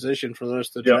address the position for the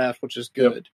rest of the draft, which is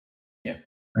good. Yeah.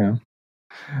 All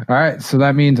right. So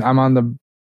that means I'm on the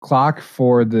clock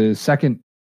for the second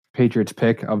Patriots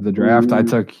pick of the draft. I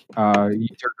took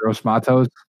Yetur Gross-Matos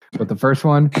with the first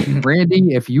one.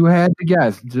 Randy, if you had to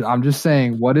guess, I'm just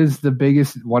saying, what is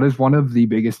one of the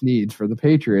biggest needs for the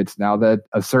Patriots now that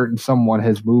a certain someone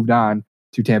has moved on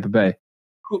to Tampa Bay?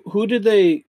 Who did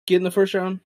they get in the first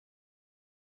round?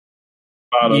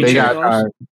 They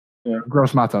got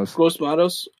Gross-Matos.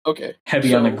 Gross-Matos? Okay.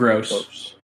 Heavy on the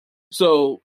gross.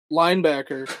 So,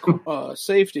 linebacker,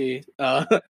 safety,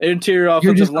 interior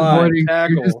offensive line,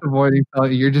 tackle.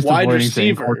 You're just wide avoiding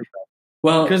receiver.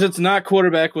 Well, because it's not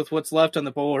quarterback with what's left on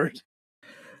the board.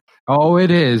 Oh, it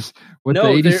is. With the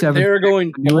 87, they're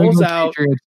going balls out.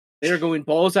 Patriots. They're going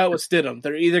balls out with Stidham.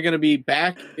 They're either going to be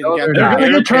back. They're going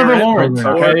to get Trevor Lawrence.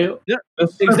 Okay,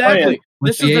 exactly.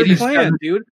 This is their plan,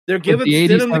 dude. They're giving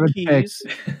Stidham the keys.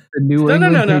 The New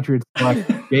England Patriots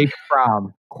select Jake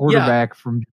Fromm, quarterback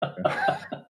from.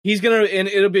 He's gonna, and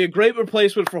it'll be a great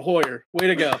replacement for Hoyer. Way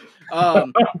to go!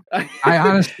 I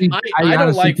honestly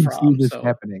don't like can Fromm, see this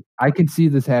happening. I can see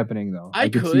this happening though. I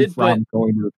could could, see Fromm but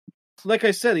going to. Like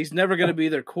I said, he's never going to be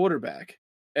their quarterback,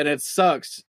 and it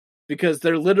sucks because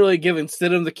they're literally giving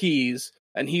Stidham the keys,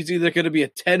 and he's either going to be a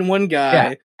 10-1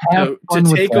 guy to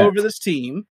take over this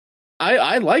team.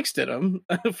 I like Stidham,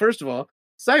 first of all.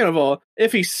 Second of all,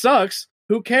 if he sucks,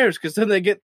 who cares? Because then they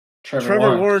get Trevor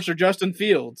Lawrence or Justin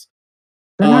Fields.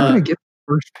 They're not going to get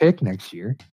the first pick next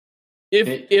year. If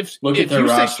you say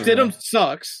Stidham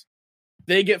sucks,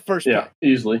 they get first pick.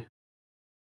 Easily.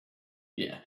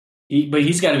 Yeah. But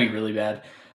he's got to be really bad.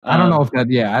 I don't know if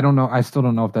that. Yeah, I don't know. I still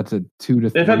don't know if that's a 2 to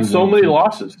 3. They've had so many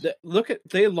losses.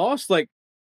 They lost like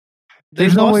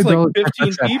 15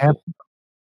 people.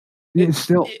 It's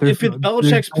still, if it's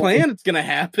Belichick's plan, it's going to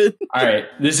happen. All right,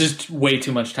 this is way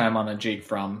too much time on a Jake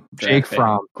Fromm.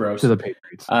 Gross to the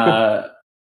Patriots.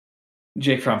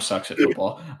 Jake Fromm sucks at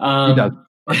football. He does.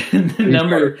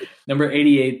 Number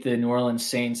 88, the New Orleans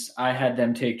Saints. I had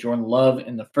them take Jordan Love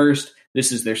in the first.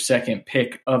 This is their second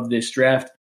pick of this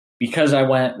draft. Because I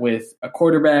went with a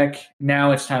quarterback,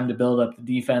 now it's time to build up the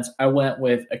defense. I went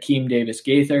with Akeem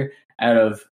Davis-Gaither out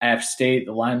of App State,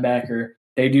 the linebacker.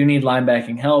 They do need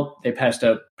linebacking help. They passed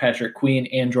up Patrick Queen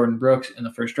and Jordan Brooks in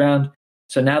the first round.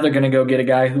 So now they're going to go get a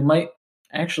guy who might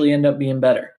actually end up being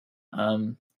better.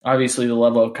 Obviously, the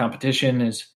level of competition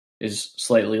is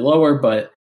slightly lower,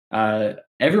 but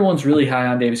everyone's really high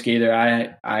on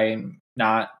Davis-Gaither. I'm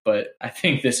not, but I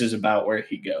think this is about where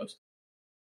he goes.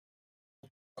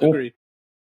 Agreed.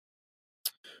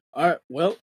 All right,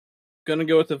 well, going to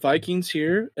go with the Vikings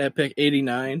here at pick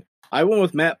 89. I went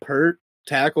with Matt Pert,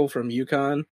 tackle from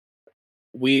UConn.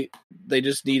 They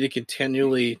just need to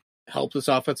continually help this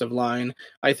offensive line.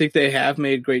 I think they have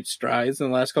made great strides in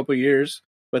the last couple of years,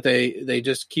 but they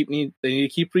need to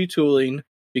keep retooling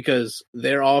because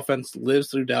their offense lives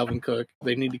through Dalvin Cook.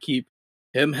 They need to keep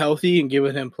him healthy and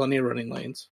giving him plenty of running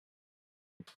lanes.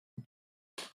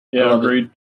 Yeah,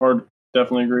 agreed.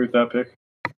 Definitely agree with that pick.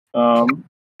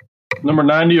 Number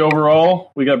 90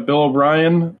 overall, we got Bill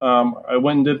O'Brien. I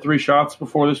went and did 3 shots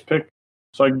before this pick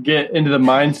so I could get into the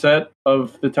mindset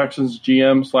of the Texans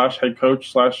GM / head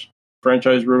coach /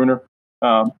 franchise ruiner.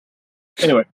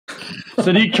 Anyway,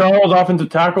 Sadiq Charles, offensive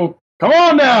tackle. Come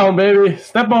on down, baby.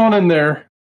 Step on in there.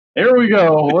 Here we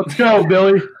go. Let's go,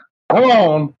 Billy. Come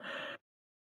on.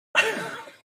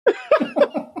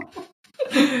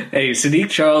 Hey, Sadiq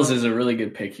Charles is a really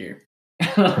good pick here.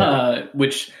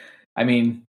 Which, I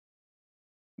mean,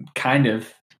 kind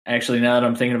of. Actually, now that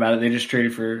I'm thinking about it, they just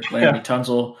traded for Larry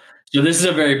Tunsil. So this is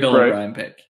a very Bill O'Brien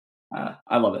pick.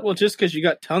 I love it. Well, just because you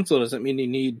got Tunsil doesn't mean you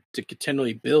need to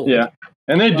continually build. Yeah,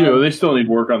 and they do. They still need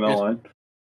work on that line.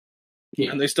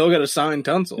 Yeah. And they still got to sign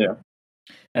Tunsil. Yeah,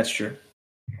 that's true.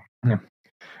 Yeah.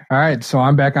 All right, so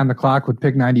I'm back on the clock with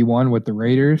pick 91 with the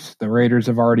Raiders. The Raiders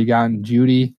have already gotten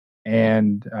Judy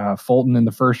and Fulton in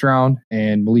the first round,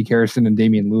 and Malik Harrison and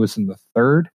Damian Lewis in the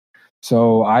third.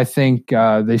 So I think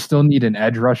they still need an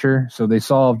edge rusher. So they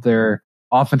solved their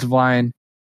offensive line,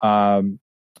 a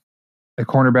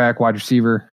cornerback, wide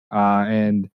receiver,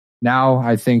 and now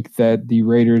I think that the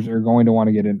Raiders are going to want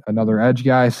to get another edge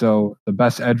guy. So the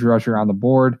best edge rusher on the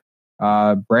board,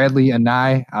 Bradley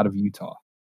Anae out of Utah.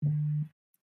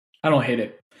 I don't hate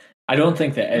it. I don't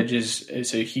think the edge is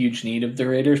a huge need of the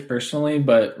Raiders personally,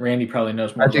 but Randy probably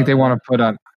knows more. I think they want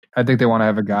to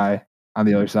have a guy on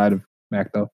the other side of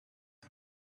Mac though.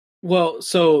 Well,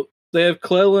 so they have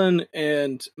Clellan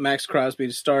and Max Crosby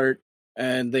to start.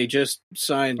 and they just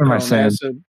signed What am I Carl saying?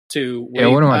 Nassib to wait. Yeah,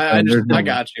 what am I saying? There's no I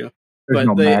got you. There's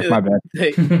But no Mac, my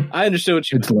bad. I understood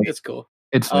what you It's meant. late. It's cool.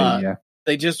 It's late, yeah.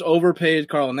 They just overpaid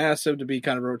Carl Nassib to be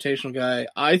kind of a rotational guy.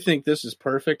 I think this is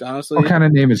perfect, honestly. What kind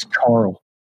of name is Carl?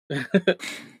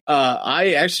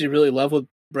 I actually really love what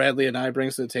Bradley and I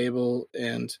brings to the table,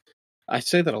 and I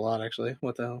say that a lot, actually.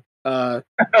 What the hell?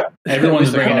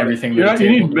 Everyone's bringing everything to the You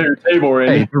need a table. bigger table,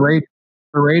 Randy. Hey,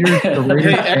 the Raiders.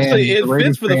 Hey, actually, it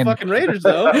fits for the fan- fucking Raiders,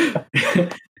 though.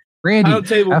 Randy, I don't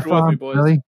table F for with me, on, boys.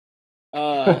 really?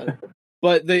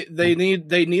 But they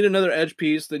need another edge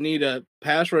piece. They need a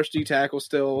pass rush D tackle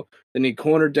still. They need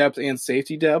corner depth and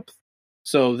safety depth.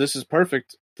 So this is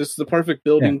perfect. This is the perfect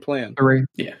building plan. The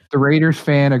Raiders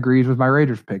fan agrees with my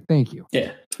Raiders pick. Thank you.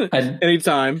 Yeah.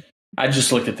 Anytime. I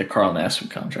just looked at the Carl Nassib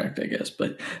contract, I guess.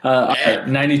 But all right,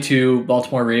 92,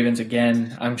 Baltimore Ravens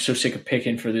again. I'm so sick of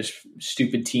picking for this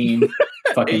stupid team.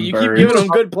 Fucking You birds. keep giving them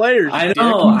good players. I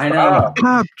know.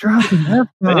 Stop dropping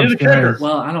F-bombs, guys.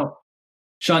 Well, I don't.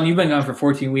 Sean, you've been gone for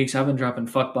 14 weeks. I've been dropping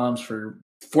fuck bombs for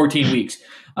 14 weeks.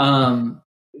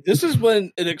 This has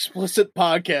been an explicit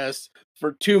podcast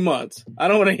for 2 months. I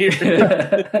don't want to hear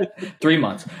it. 3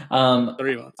 months. 3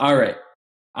 months. All right.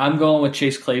 I'm going with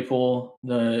Chase Claypool,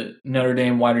 the Notre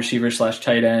Dame wide receiver /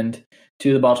 tight end,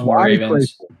 to the Baltimore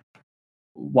Ravens.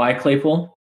 Why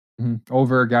Claypool?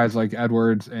 Over guys like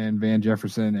Edwards and Van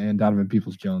Jefferson and Donovan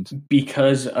Peoples-Jones.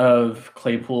 Because of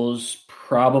Claypool's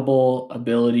probable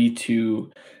ability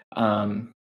to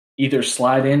either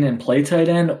slide in and play tight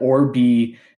end or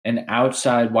be an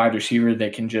outside wide receiver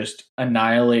that can just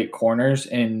annihilate corners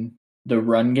in the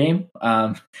run game.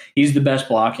 He's the best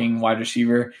blocking wide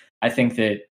receiver. I think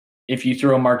that if you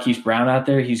throw Marquise Brown out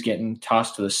there, he's getting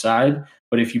tossed to the side.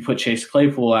 But if you put Chase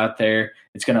Claypool out there,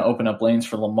 it's going to open up lanes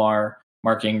for Lamar,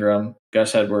 Mark Ingram,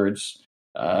 Gus Edwards,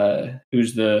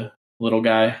 who's the little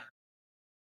guy,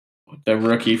 the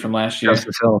rookie from last year.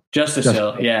 Justice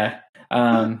Hill, yeah.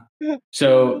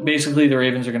 So basically the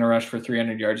Ravens are going to rush for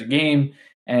 300 yards a game,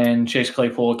 and Chase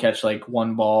Claypool will catch like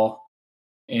one ball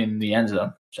in the end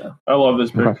zone. So I love this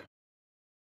pick.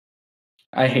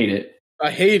 I hate it.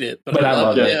 But I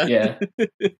love it. Yeah.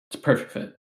 It's a perfect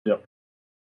fit. Yep.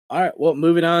 All right. Well,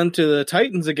 moving on to the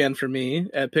Titans again for me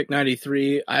at pick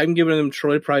 93. I'm giving them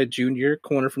Troy Pride Jr.,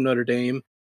 corner from Notre Dame.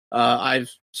 I've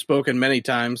spoken many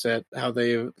times at how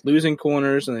they're losing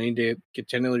corners and they need to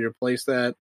continually replace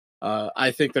that. I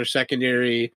think their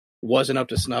secondary wasn't up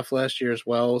to snuff last year as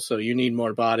well, so you need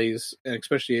more bodies, and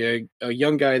especially a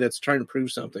young guy that's trying to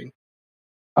prove something.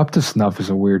 Up to snuff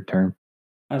is a weird term.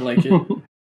 I like it.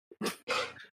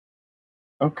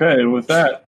 Okay, with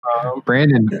that,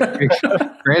 Brandon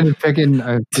picking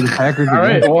the Packers. All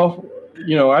right. Well,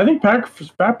 I think Packers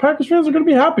fans are going to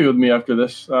be happy with me after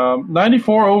this.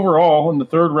 94 overall in the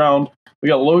third round. We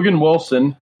got Logan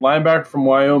Wilson, linebacker from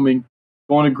Wyoming,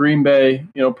 going to Green Bay.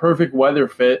 Perfect weather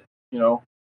fit.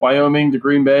 Wyoming to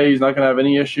Green Bay. He's not going to have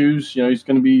any issues. He's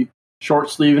going to be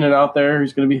short sleeving it out there.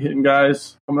 He's going to be hitting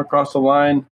guys coming across the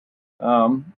line.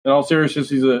 In all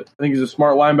seriousness, I think he's a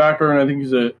smart linebacker, and I think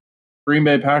he's a Green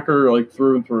Bay Packer like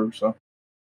through and through. So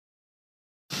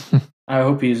I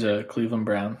hope he's a Cleveland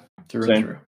Brown through and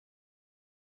through.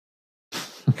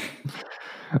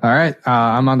 All right,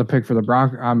 I'm on the pick for the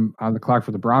I'm on the clock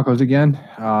for the Broncos again.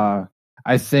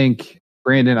 I think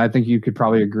Brandon, you could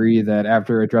probably agree that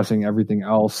after addressing everything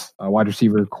else, wide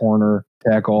receiver, corner,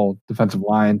 tackle, defensive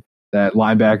line, that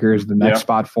linebacker is the next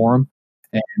spot for him.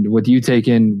 And with you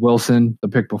taking Wilson, the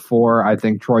pick before, I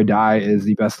think Troy Dye is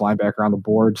the best linebacker on the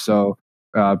board. So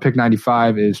pick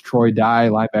 95 is Troy Dye,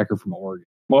 linebacker from Oregon.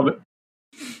 Love it.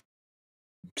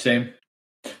 Same.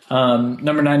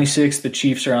 Number 96, the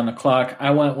Chiefs are on the clock.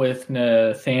 I went with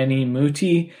Nathani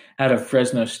Muti out of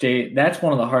Fresno State. That's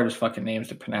one of the hardest fucking names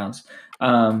to pronounce.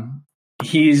 I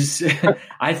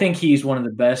think he's one of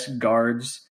the best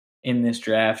guards in this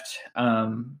draft.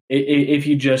 If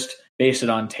you just base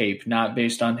it on tape, not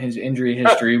based on his injury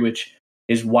history, which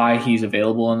is why he's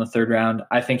available in the third round.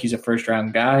 I think he's a first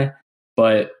round guy,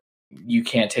 but you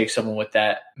can't take someone with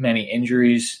that many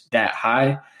injuries that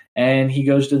high. And he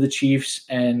goes to the Chiefs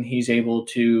and he's able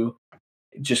to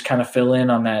just kind of fill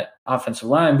in on that offensive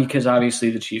line because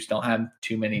obviously the Chiefs don't have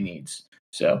too many needs.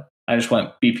 So I just went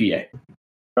BPA.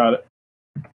 Got it.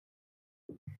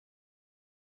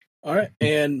 All right,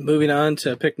 and moving on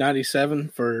to pick 97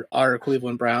 for our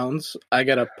Cleveland Browns. I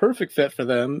got a perfect fit for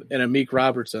them in Amik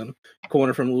Robertson,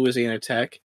 corner from Louisiana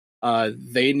Tech.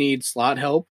 They need slot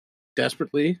help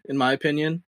desperately, in my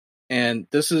opinion. And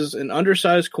this is an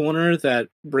undersized corner that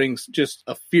brings just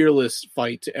a fearless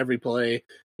fight to every play.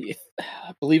 I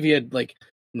believe he had like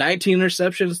 19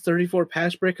 interceptions, 34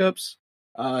 pass breakups.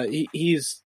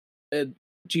 He's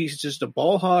just a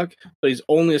ball hawk, but he's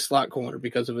only a slot corner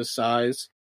because of his size.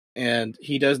 And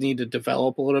he does need to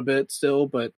develop a little bit still,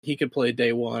 but he could play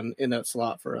day one in that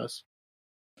slot for us.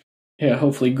 Yeah,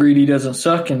 hopefully Greedy doesn't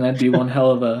suck, and that'd be one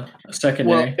hell of a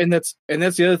secondary. Well, and that's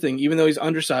the other thing. Even though he's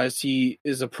undersized, he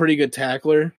is a pretty good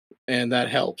tackler, and that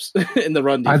helps in the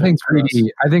run defense.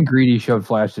 I think Greedy showed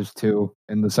flashes too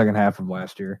in the second half of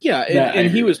last year. Yeah,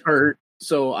 and he was hurt,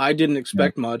 so I didn't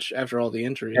expect much after all the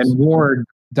injuries. And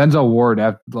Denzel Ward,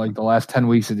 after like the last 10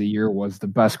 weeks of the year, was the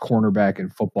best cornerback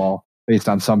in football based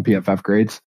on some PFF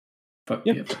grades. Fuck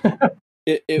yeah.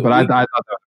 But I thought that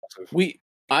was impressive.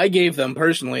 I gave them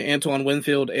personally Antoine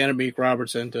Winfield and Amik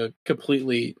Robertson to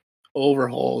completely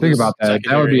overhaul. Think about that.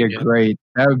 That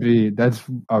would be that's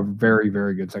a very,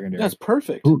 very good secondary. That's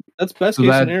perfect. That's best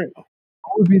case scenario.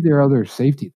 What would be their other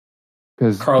safety?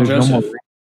 Because Carl Joseph.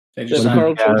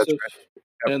 Carl Joseph. Right.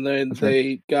 And then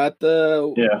they got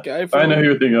the guy from I know who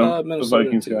you're thinking of. The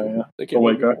Vikings guy, the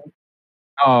white guy.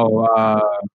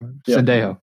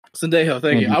 Sendejo,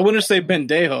 thank you. I wanted to say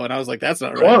Bendejo, and I was like, that's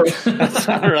not right. That's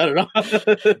not right at all. All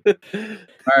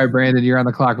right, Brandon, you're on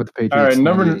the clock with the Patriots. All right,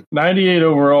 number 98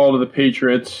 overall to the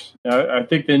Patriots. I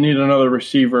think they need another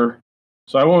receiver.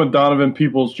 So I went with Donovan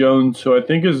Peoples-Jones, who I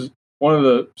think is one of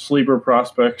the sleeper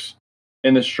prospects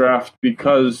in this draft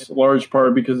large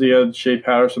part because he had Shea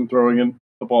Patterson throwing in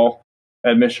the ball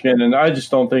at Michigan, and I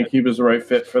just don't think he was the right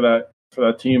fit for that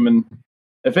team. And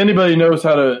if anybody knows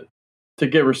how to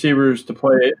get receivers to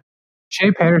play it.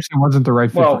 Shea Patterson wasn't the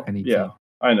right fit for any team. Yeah,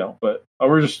 I know, but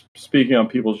we're just speaking on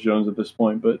Peoples-Jones at this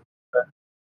point. But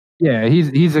yeah,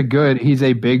 he's a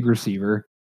big receiver,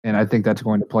 and I think that's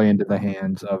going to play into the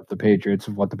hands of the Patriots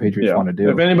of what the Patriots want to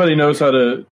do. If anybody knows how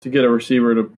to get a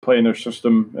receiver to play in their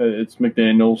system, it's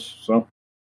McDaniels. So,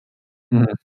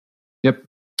 Yep.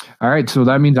 All right, so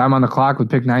that means I'm on the clock with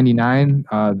pick 99.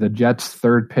 The Giants'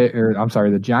 third pick in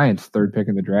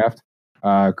the draft.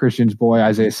 Christian's boy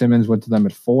Isaiah Simmons went to them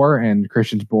at 4, and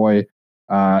Christian's boy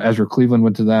Ezra Cleveland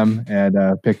went to them at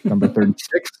pick number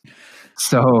 36.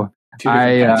 So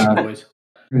boys.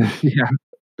 Yeah.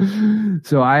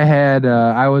 So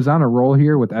I was on a roll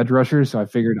here with edge rushers, so I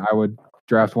figured I would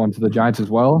draft one to the Giants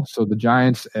as well. So the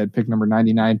Giants at pick number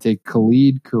 99 take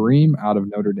Khalid Kareem out of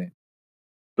Notre Dame.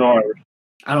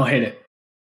 I don't hate it.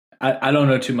 I don't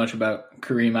know too much about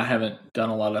Kareem. I haven't done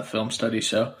a lot of film study,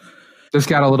 so. This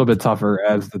got a little bit tougher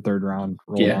as the third round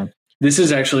rolled on. This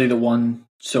is actually the one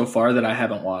so far that I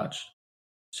haven't watched.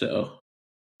 So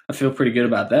I feel pretty good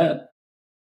about that.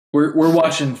 We're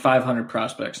watching 500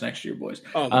 prospects next year, boys.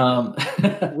 Oh,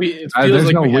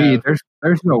 there's no we.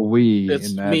 There's no we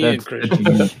it's in that. Me and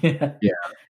Christian. Yeah.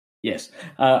 Yes.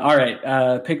 All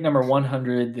right. Pick number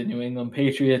 100. The New England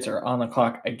Patriots are on the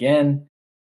clock again.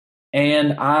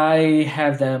 And I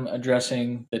have them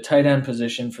addressing the tight end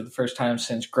position for the first time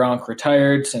since Gronk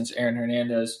retired, since Aaron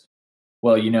Hernandez,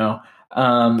 retired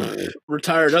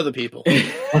other people. Was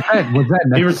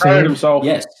that he retired himself?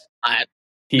 Yes.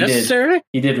 He necessary? Did.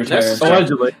 He did retire.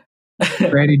 Allegedly.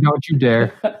 Brady, don't you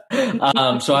dare.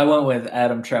 So I went with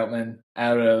Adam Troutman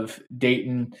out of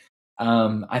Dayton.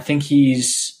 I think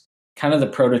he's kind of the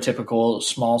prototypical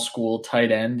small school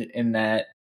tight end in that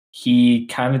he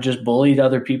kind of just bullied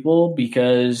other people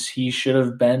because he should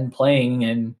have been playing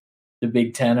in the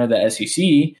Big Ten or the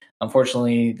SEC.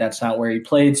 Unfortunately, that's not where he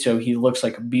played, so he looks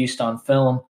like a beast on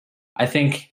film. I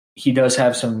think he does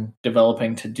have some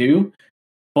developing to do,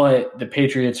 but the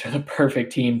Patriots are the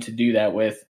perfect team to do that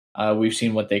with. We've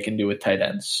seen what they can do with tight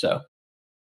ends, so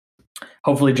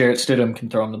hopefully Jarrett Stidham can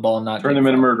throw him the ball and not turn them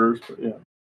into murderers. But yeah.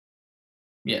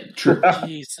 Yeah, true.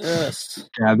 Jesus.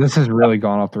 Yeah, this has really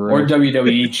gone off the rails. Or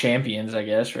WWE champions, I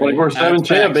guess. Right? 24/7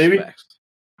 champ, baby.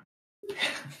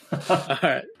 All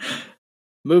right.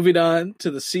 Moving on to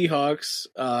the Seahawks.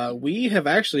 We have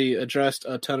actually addressed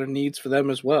a ton of needs for them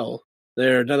as well.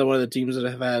 They're another one of the teams that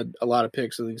have had a lot of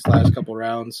picks in these last couple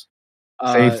rounds.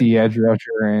 Safety, edge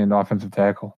rusher, and offensive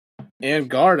tackle. And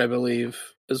guard, I believe,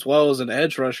 as well as an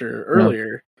edge rusher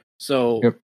earlier. So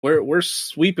we're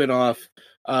sweeping off.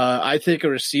 I think a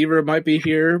receiver might be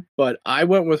here, but I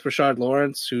went with Rashard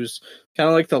Lawrence, who's kind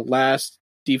of like the last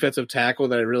defensive tackle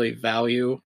that I really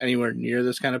value anywhere near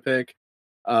this kind of pick.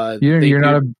 Are you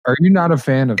not a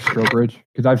fan of Strobridge?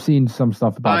 Because I've seen some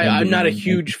stuff about him. I'm not a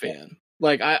huge fan.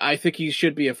 Like I think he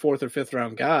should be a 4th or 5th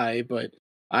round guy, but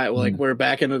we're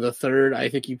back into the 3rd. I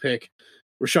think you pick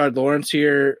Rashard Lawrence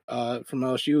here from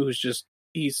LSU, who's just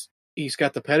he's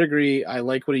got the pedigree. I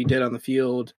like what he did on the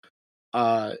field.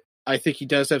 I think he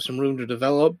does have some room to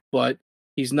develop, but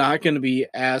he's not going to be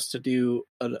asked to do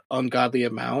an ungodly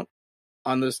amount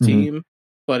on this team.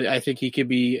 but I think he could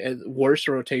be a worse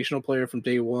rotational player from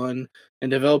day one and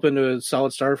develop into a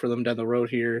solid star for them down the road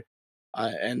here.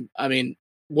 And I mean,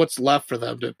 what's left for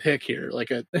them to pick here? Like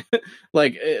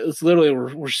it's literally a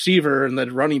receiver and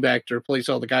then running back to replace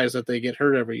all the guys that they get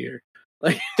hurt every year.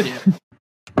 Like,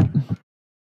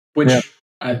 which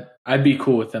I'd be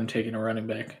cool with them taking a running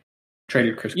back.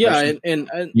 Traded Chris. Yeah, Carson.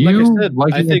 and you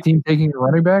like I said, I think team taking a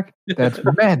running back? That's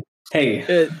mad.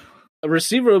 Hey, a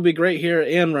receiver would be great here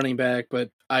and running back,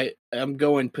 but I'm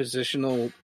going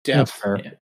positional depth. That's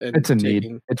fair. It's a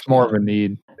need. It's more of a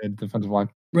need in defensive line.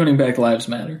 Running back lives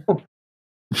matter. All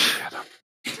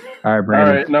right, Brandon.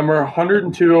 All right, number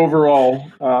 102 overall.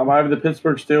 I have the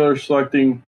Pittsburgh Steelers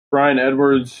selecting Brian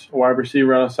Edwards, a wide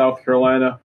receiver out of South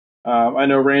Carolina. I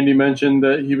know Randy mentioned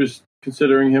that he was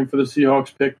considering him for the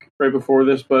Seahawks pick right before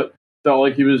this, but felt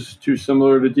like he was too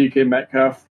similar to DK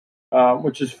Metcalf,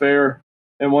 which is fair.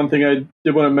 And one thing I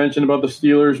did want to mention about the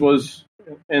Steelers was,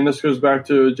 and this goes back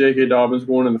to J.K. Dobbins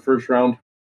going in the first round,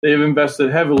 they have invested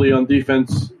heavily on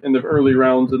defense in the early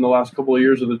rounds in the last couple of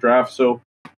years of the draft. So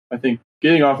I think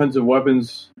getting offensive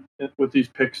weapons with these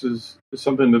picks is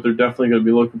something that they're definitely going to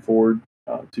be looking forward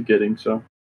to getting. So,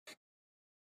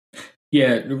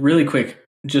 yeah, really quick,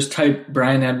 just type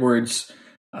Brian Edwards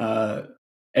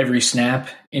every snap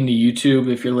into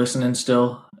YouTube if you're listening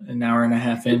still, an hour and a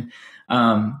half in,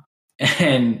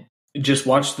 and just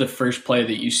watch the first play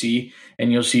that you see,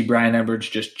 and you'll see Brian Edwards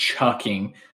just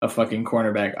chucking a fucking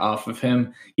cornerback off of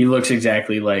him. He looks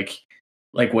exactly like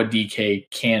what DK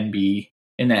can be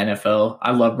in the NFL.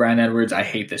 I love Brian Edwards. I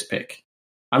hate this pick.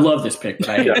 I love this pick, but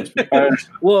I hate this pick.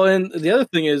 Well, and the other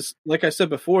thing is, like I said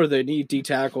before, they need D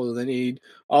tackle, they need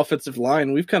offensive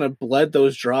line. We've kind of bled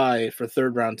those dry for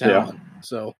third round talent. Yeah.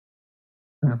 So,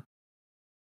 all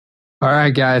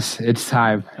right, guys, it's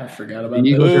time. I forgot about the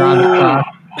Eagles are on the clock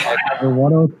at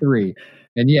 103,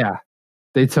 and yeah,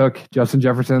 they took Justin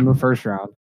Jefferson in the first round.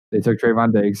 They took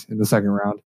Trayvon Diggs in the second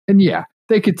round, and yeah,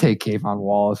 they could take Kayvon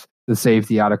Wallace, the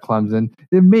safety out of Clemson,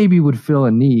 that maybe would fill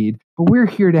a need, but we're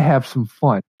here to have some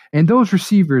fun. And those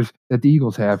receivers that the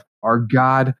Eagles have are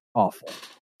god awful.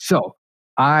 So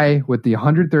with the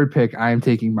 103rd pick, I am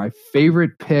taking my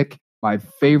favorite pick, my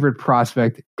favorite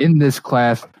prospect in this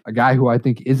class, a guy who I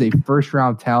think is a first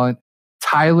round talent,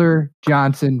 Tyler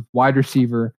Johnson, wide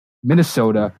receiver,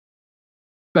 Minnesota,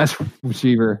 best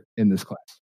receiver in this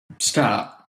class.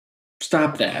 Stop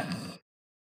that.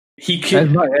 He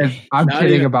could. I'm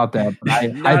kidding about that. But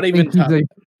I think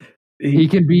he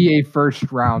can be a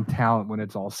first round talent when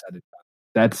it's all said and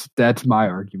done. That's my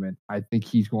argument. I think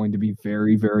he's going to be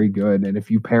very, very good. And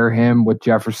if you pair him with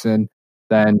Jefferson,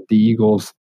 then the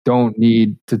Eagles don't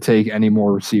need to take any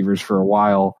more receivers for a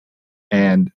while.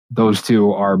 And those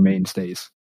two are mainstays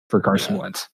for Carson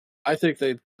Wentz. I think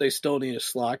they still need a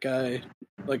slot guy,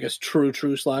 like a true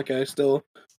slot guy still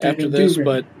after this.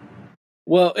 But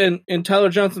well, and Tyler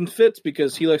Johnson fits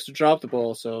because he likes to drop the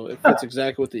ball, so it fits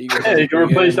exactly what the Eagles. Hey, you can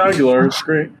replace Aguilar. It's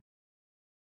great.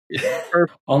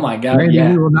 Oh my God! Randy,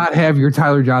 yeah, we will not have your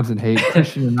Tyler Johnson hate.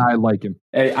 Christian and I like him.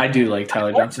 I do like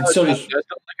Tyler Johnson. So does, I don't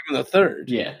like him in the third.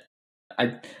 Yeah,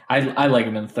 I like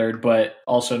him in the third, but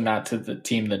also not to the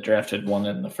team that drafted one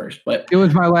in the first. But it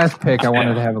was my last pick. I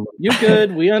wanted to have a look. You're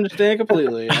good. We understand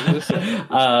completely.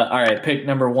 All right, pick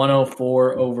number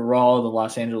 104 overall, the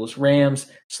Los Angeles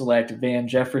Rams select Van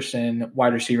Jefferson,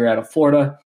 wide receiver out of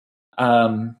Florida.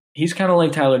 He's kind of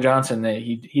like Tyler Johnson. That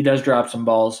he does drop some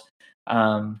balls,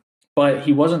 but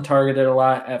he wasn't targeted a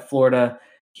lot at Florida.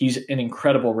 He's an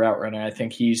incredible route runner. I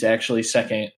think he's actually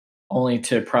second only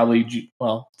to probably,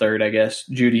 third, I guess,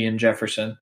 Judy and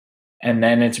Jefferson. And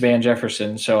then it's Van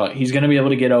Jefferson. So he's going to be able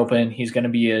to get open. He's going to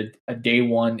be a day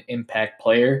one impact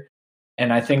player.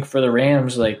 And I think for the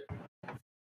Rams,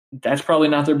 that's probably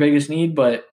not their biggest need,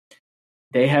 but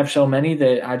they have so many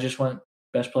that I just went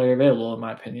best player available, in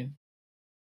my opinion.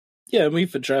 Yeah, and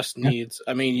we've addressed needs.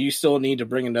 I mean, you still need to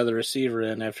bring another receiver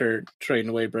in after trading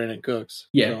away Brandon Cooks.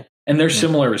 Yeah, so. And they're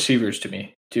similar receivers to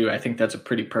me, too. I think that's a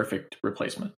pretty perfect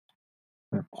replacement.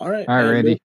 All right,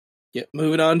 Randy.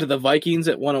 Moving on to the Vikings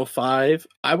at 105.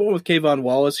 I went with Kayvon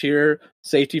Wallace here,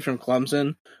 safety from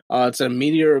Clemson. It's an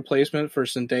immediate replacement for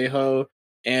Sendejo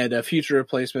and a future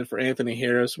replacement for Anthony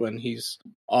Harris when he's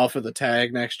off of the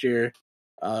tag next year.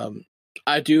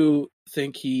 I do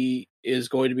think he is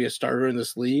going to be a starter in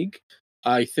this league.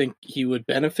 I think he would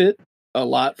benefit a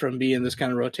lot from being this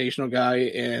kind of rotational guy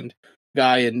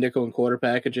in nickel and quarter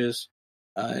packages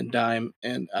and dime.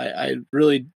 And I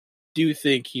really do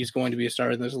think he's going to be a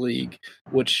starter in this league,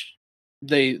 which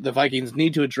the Vikings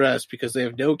need to address because they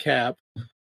have no cap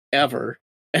ever.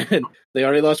 And they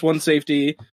already lost one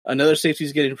safety. Another safety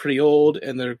is getting pretty old,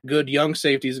 and their good young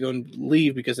safety is going to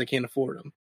leave because they can't afford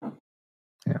them.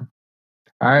 Yeah.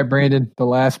 All right, Brandon, the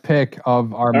last pick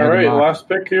of our. All right, last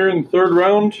pick here in the third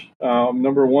round,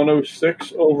 number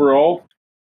 106 overall.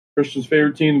 Christian's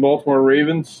favorite team, the Baltimore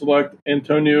Ravens, select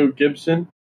Antonio Gibson,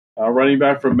 running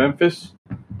back from Memphis.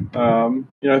 I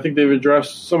think they've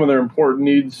addressed some of their important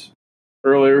needs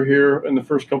earlier here in the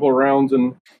first couple of rounds,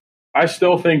 and I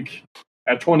still think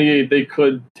at 28 they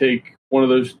could take one of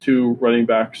those two running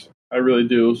backs. I really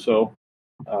do. So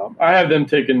I have them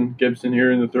taking Gibson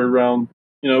here in the third round.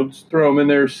 Just throw him in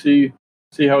there, see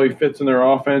how he fits in their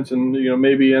offense, and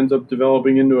maybe ends up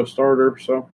developing into a starter.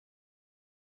 So.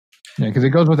 Yeah, because it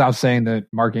goes without saying that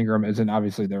Mark Ingram isn't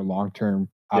obviously their long-term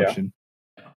option.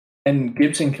 Yeah. And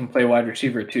Gibson can play wide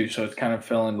receiver too, so it's kind of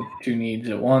filling two needs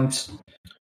at once.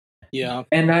 Yeah.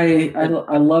 And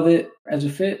I love it as a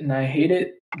fit, and I hate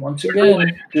it once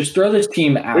again. Just throw this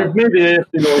team out. We've made the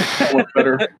AFC North look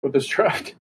better with this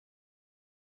draft.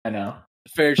 I know.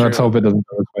 Fair true. Let's hope it doesn't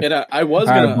go this way. And I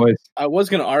was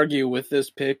gonna argue with this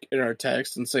pick in our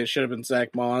text and say it should have been Zach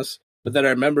Moss, but then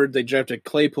I remembered they drafted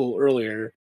Claypool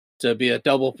earlier to be a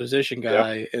double position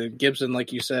guy, and Gibson,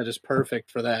 like you said, is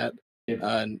perfect for that.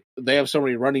 And they have so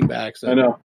many running backs. I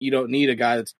know. You don't need a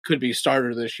guy that could be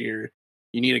starter this year.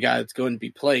 You need a guy that's going to be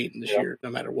playing this year,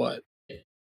 no matter what.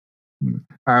 All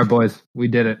right, boys, we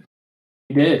did it.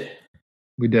 We did.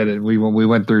 We did it. We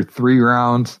went through 3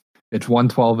 rounds. It's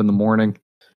 1:12 in the morning.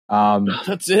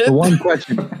 That's it. The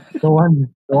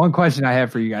one question I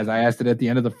have for you guys, I asked it at the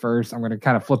end of the first. I'm going to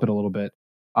kind of flip it a little bit.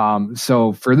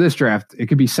 So for this draft, it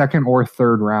could be second or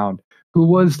third round. Who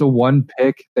was the one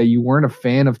pick that you weren't a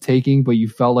fan of taking, but you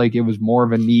felt like it was more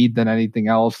of a need than anything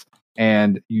else,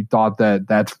 and you thought that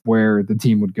that's where the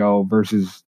team would go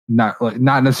versus not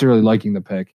necessarily liking the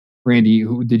pick? Randy,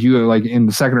 who did you like in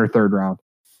the second or third round?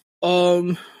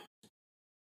 I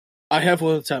have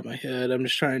one at the top of my head. I'm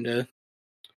just trying to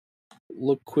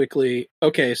look quickly.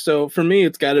 Okay, so for me,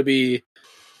 it's got to be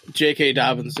J.K.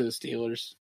 Dobbins to the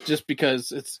Steelers, just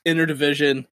because it's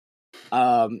interdivision.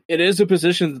 It is a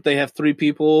position that they have 3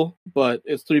 people, but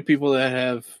it's 3 people that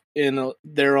have, in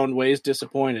their own ways,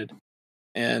 disappointed.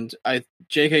 And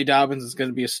J.K. Dobbins is going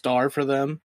to be a star for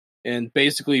them and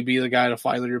basically be the guy to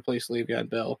finally replace Le'Veon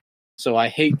Bell. So I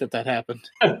hate that happened.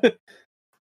 What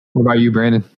about you,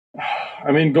 Brandon?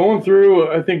 I mean, going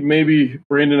through, I think maybe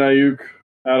Brandon Ayuk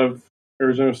out of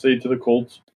Arizona State to the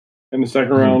Colts in the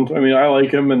second round. I mean, I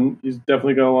like him, and he's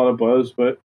definitely got a lot of buzz,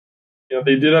 but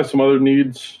they did have some other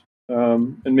needs,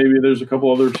 and maybe there's a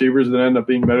couple other receivers that end up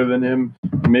being better than him.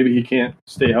 Maybe he can't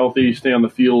stay healthy, stay on the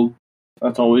field.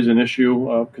 That's always an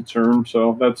issue of concern.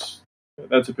 So that's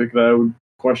a pick that I would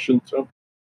question. So,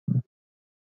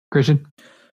 Christian?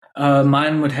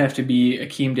 Mine would have to be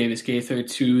Akeem Davis-Gaither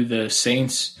to the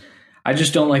Saints. I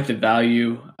just don't like the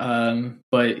value,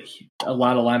 but a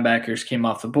lot of linebackers came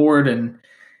off the board, and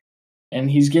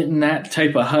he's getting that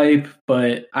type of hype.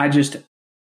 But I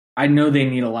know they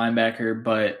need a linebacker,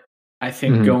 but I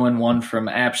think going one from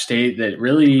App State that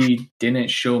really didn't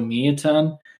show me a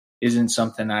ton isn't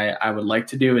something I would like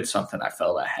to do. It's something I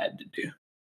felt I had to do.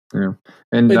 Yeah,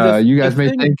 and you guys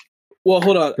may think. Well,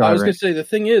 hold on. I was going to say, the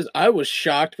thing is, I was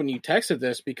shocked when you texted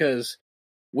this because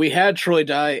we had Troy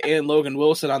Dye and Logan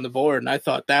Wilson on the board, and I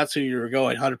thought that's who you were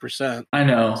going 100%. I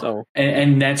know. So,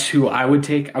 and that's who I would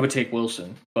take. I would take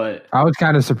Wilson, but I was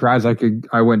kind of surprised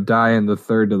I went Dye in the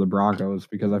third to the Broncos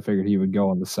because I figured he would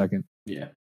go in the second. Yeah.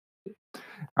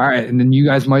 All right, and then you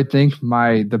guys might think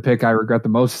the pick I regret the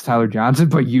most is Tyler Johnson,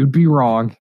 but you'd be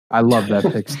wrong. I love that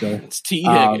pick still. It's T.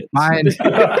 Higgins.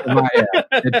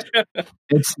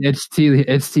 It's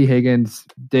T. Higgins.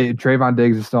 Trayvon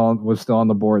Diggs was still on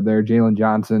the board there. Jalen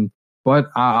Johnson, but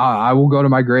I will go to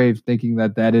my grave thinking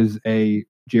that is a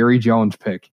Jerry Jones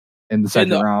pick in the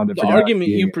second round. The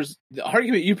argument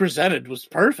you presented was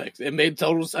perfect. It made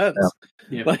total sense.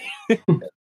 Yeah.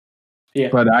 Yeah,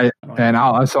 but I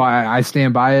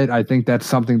stand by it. I think that's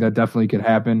something that definitely could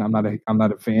happen. I'm not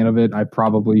a fan of it. I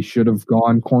probably should have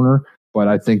gone corner, but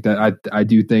I think that I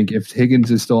do think if Higgins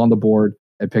is still on the board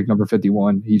at pick number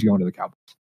 51, he's going to the Cowboys.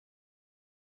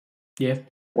 Yeah.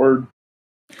 Word.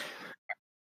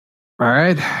 All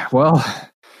right. Well,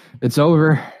 it's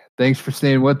over. Thanks for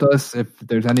staying with us. If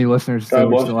there's any listeners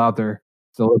still out there,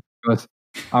 still listening to us,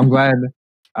 I'm glad.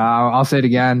 I'll say it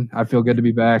again. I feel good to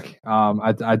be back.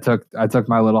 I took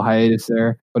my little hiatus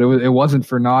there, but it wasn't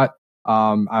for naught.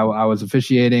 I was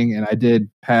officiating and I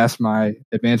did pass my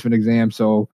advancement exam.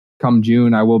 So come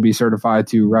June, I will be certified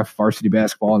to ref varsity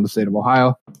basketball in the state of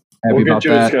Ohio. Happy we'll about get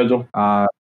you that. a schedule.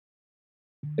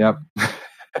 Yep.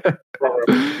 All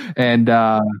And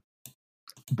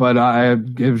but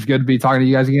it was good to be talking to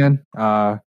you guys again.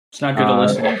 It's not good to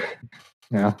listen.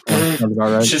 Yeah, that's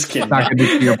about right. Just kidding. It's not good to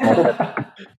see your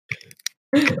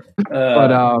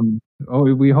But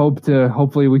we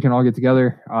hopefully we can all get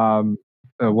together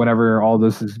whenever all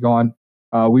this is gone.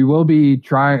 We will be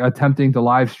attempting to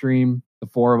live stream the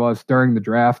four of us during the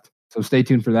draft. So stay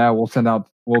tuned for that.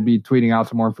 We'll be tweeting out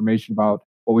some more information about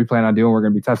what we plan on doing. We're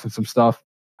going to be testing some stuff.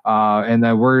 And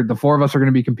then the four of us are going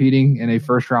to be competing in a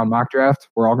first round mock draft.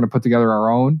 We're all going to put together our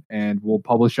own and we'll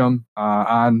publish them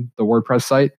on the WordPress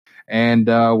site. And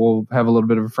we'll have a little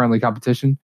bit of a friendly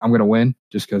competition. I'm going to win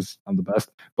just because I'm the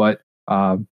best. But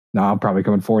I'm probably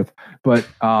coming fourth. But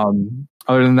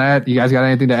other than that, you guys got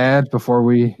anything to add before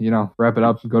we, wrap it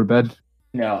up and go to bed?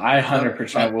 No, I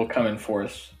 100% will come in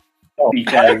fourth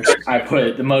because I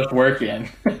put the most work in.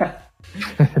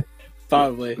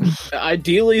 Probably.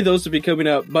 Ideally, those would be coming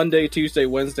out Monday, Tuesday,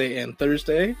 Wednesday, and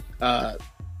Thursday.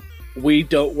 We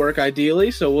don't work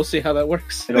ideally, so we'll see how that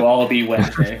works. It'll all be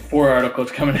Wednesday. 4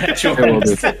 articles coming at you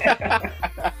Wednesday.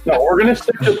 No, we're going to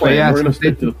stick to the plan. We're going to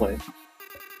stick to the plan.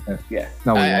 Yeah.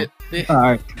 No, we won't. All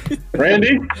right.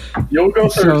 Randy, you'll go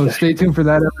Thursday. So stay tuned for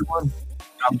that, everyone.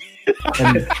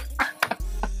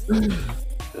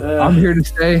 I'm here to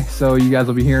stay, so you guys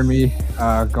will be hearing me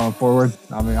going forward.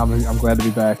 I'm glad to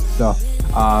be back. So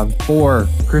for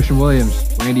Christian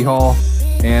Williams, Randy Hall,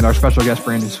 and our special guest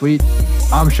Brandon Sweet,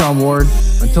 I'm Sean Ward.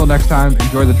 Until next time,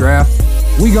 enjoy the draft.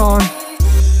 We gone.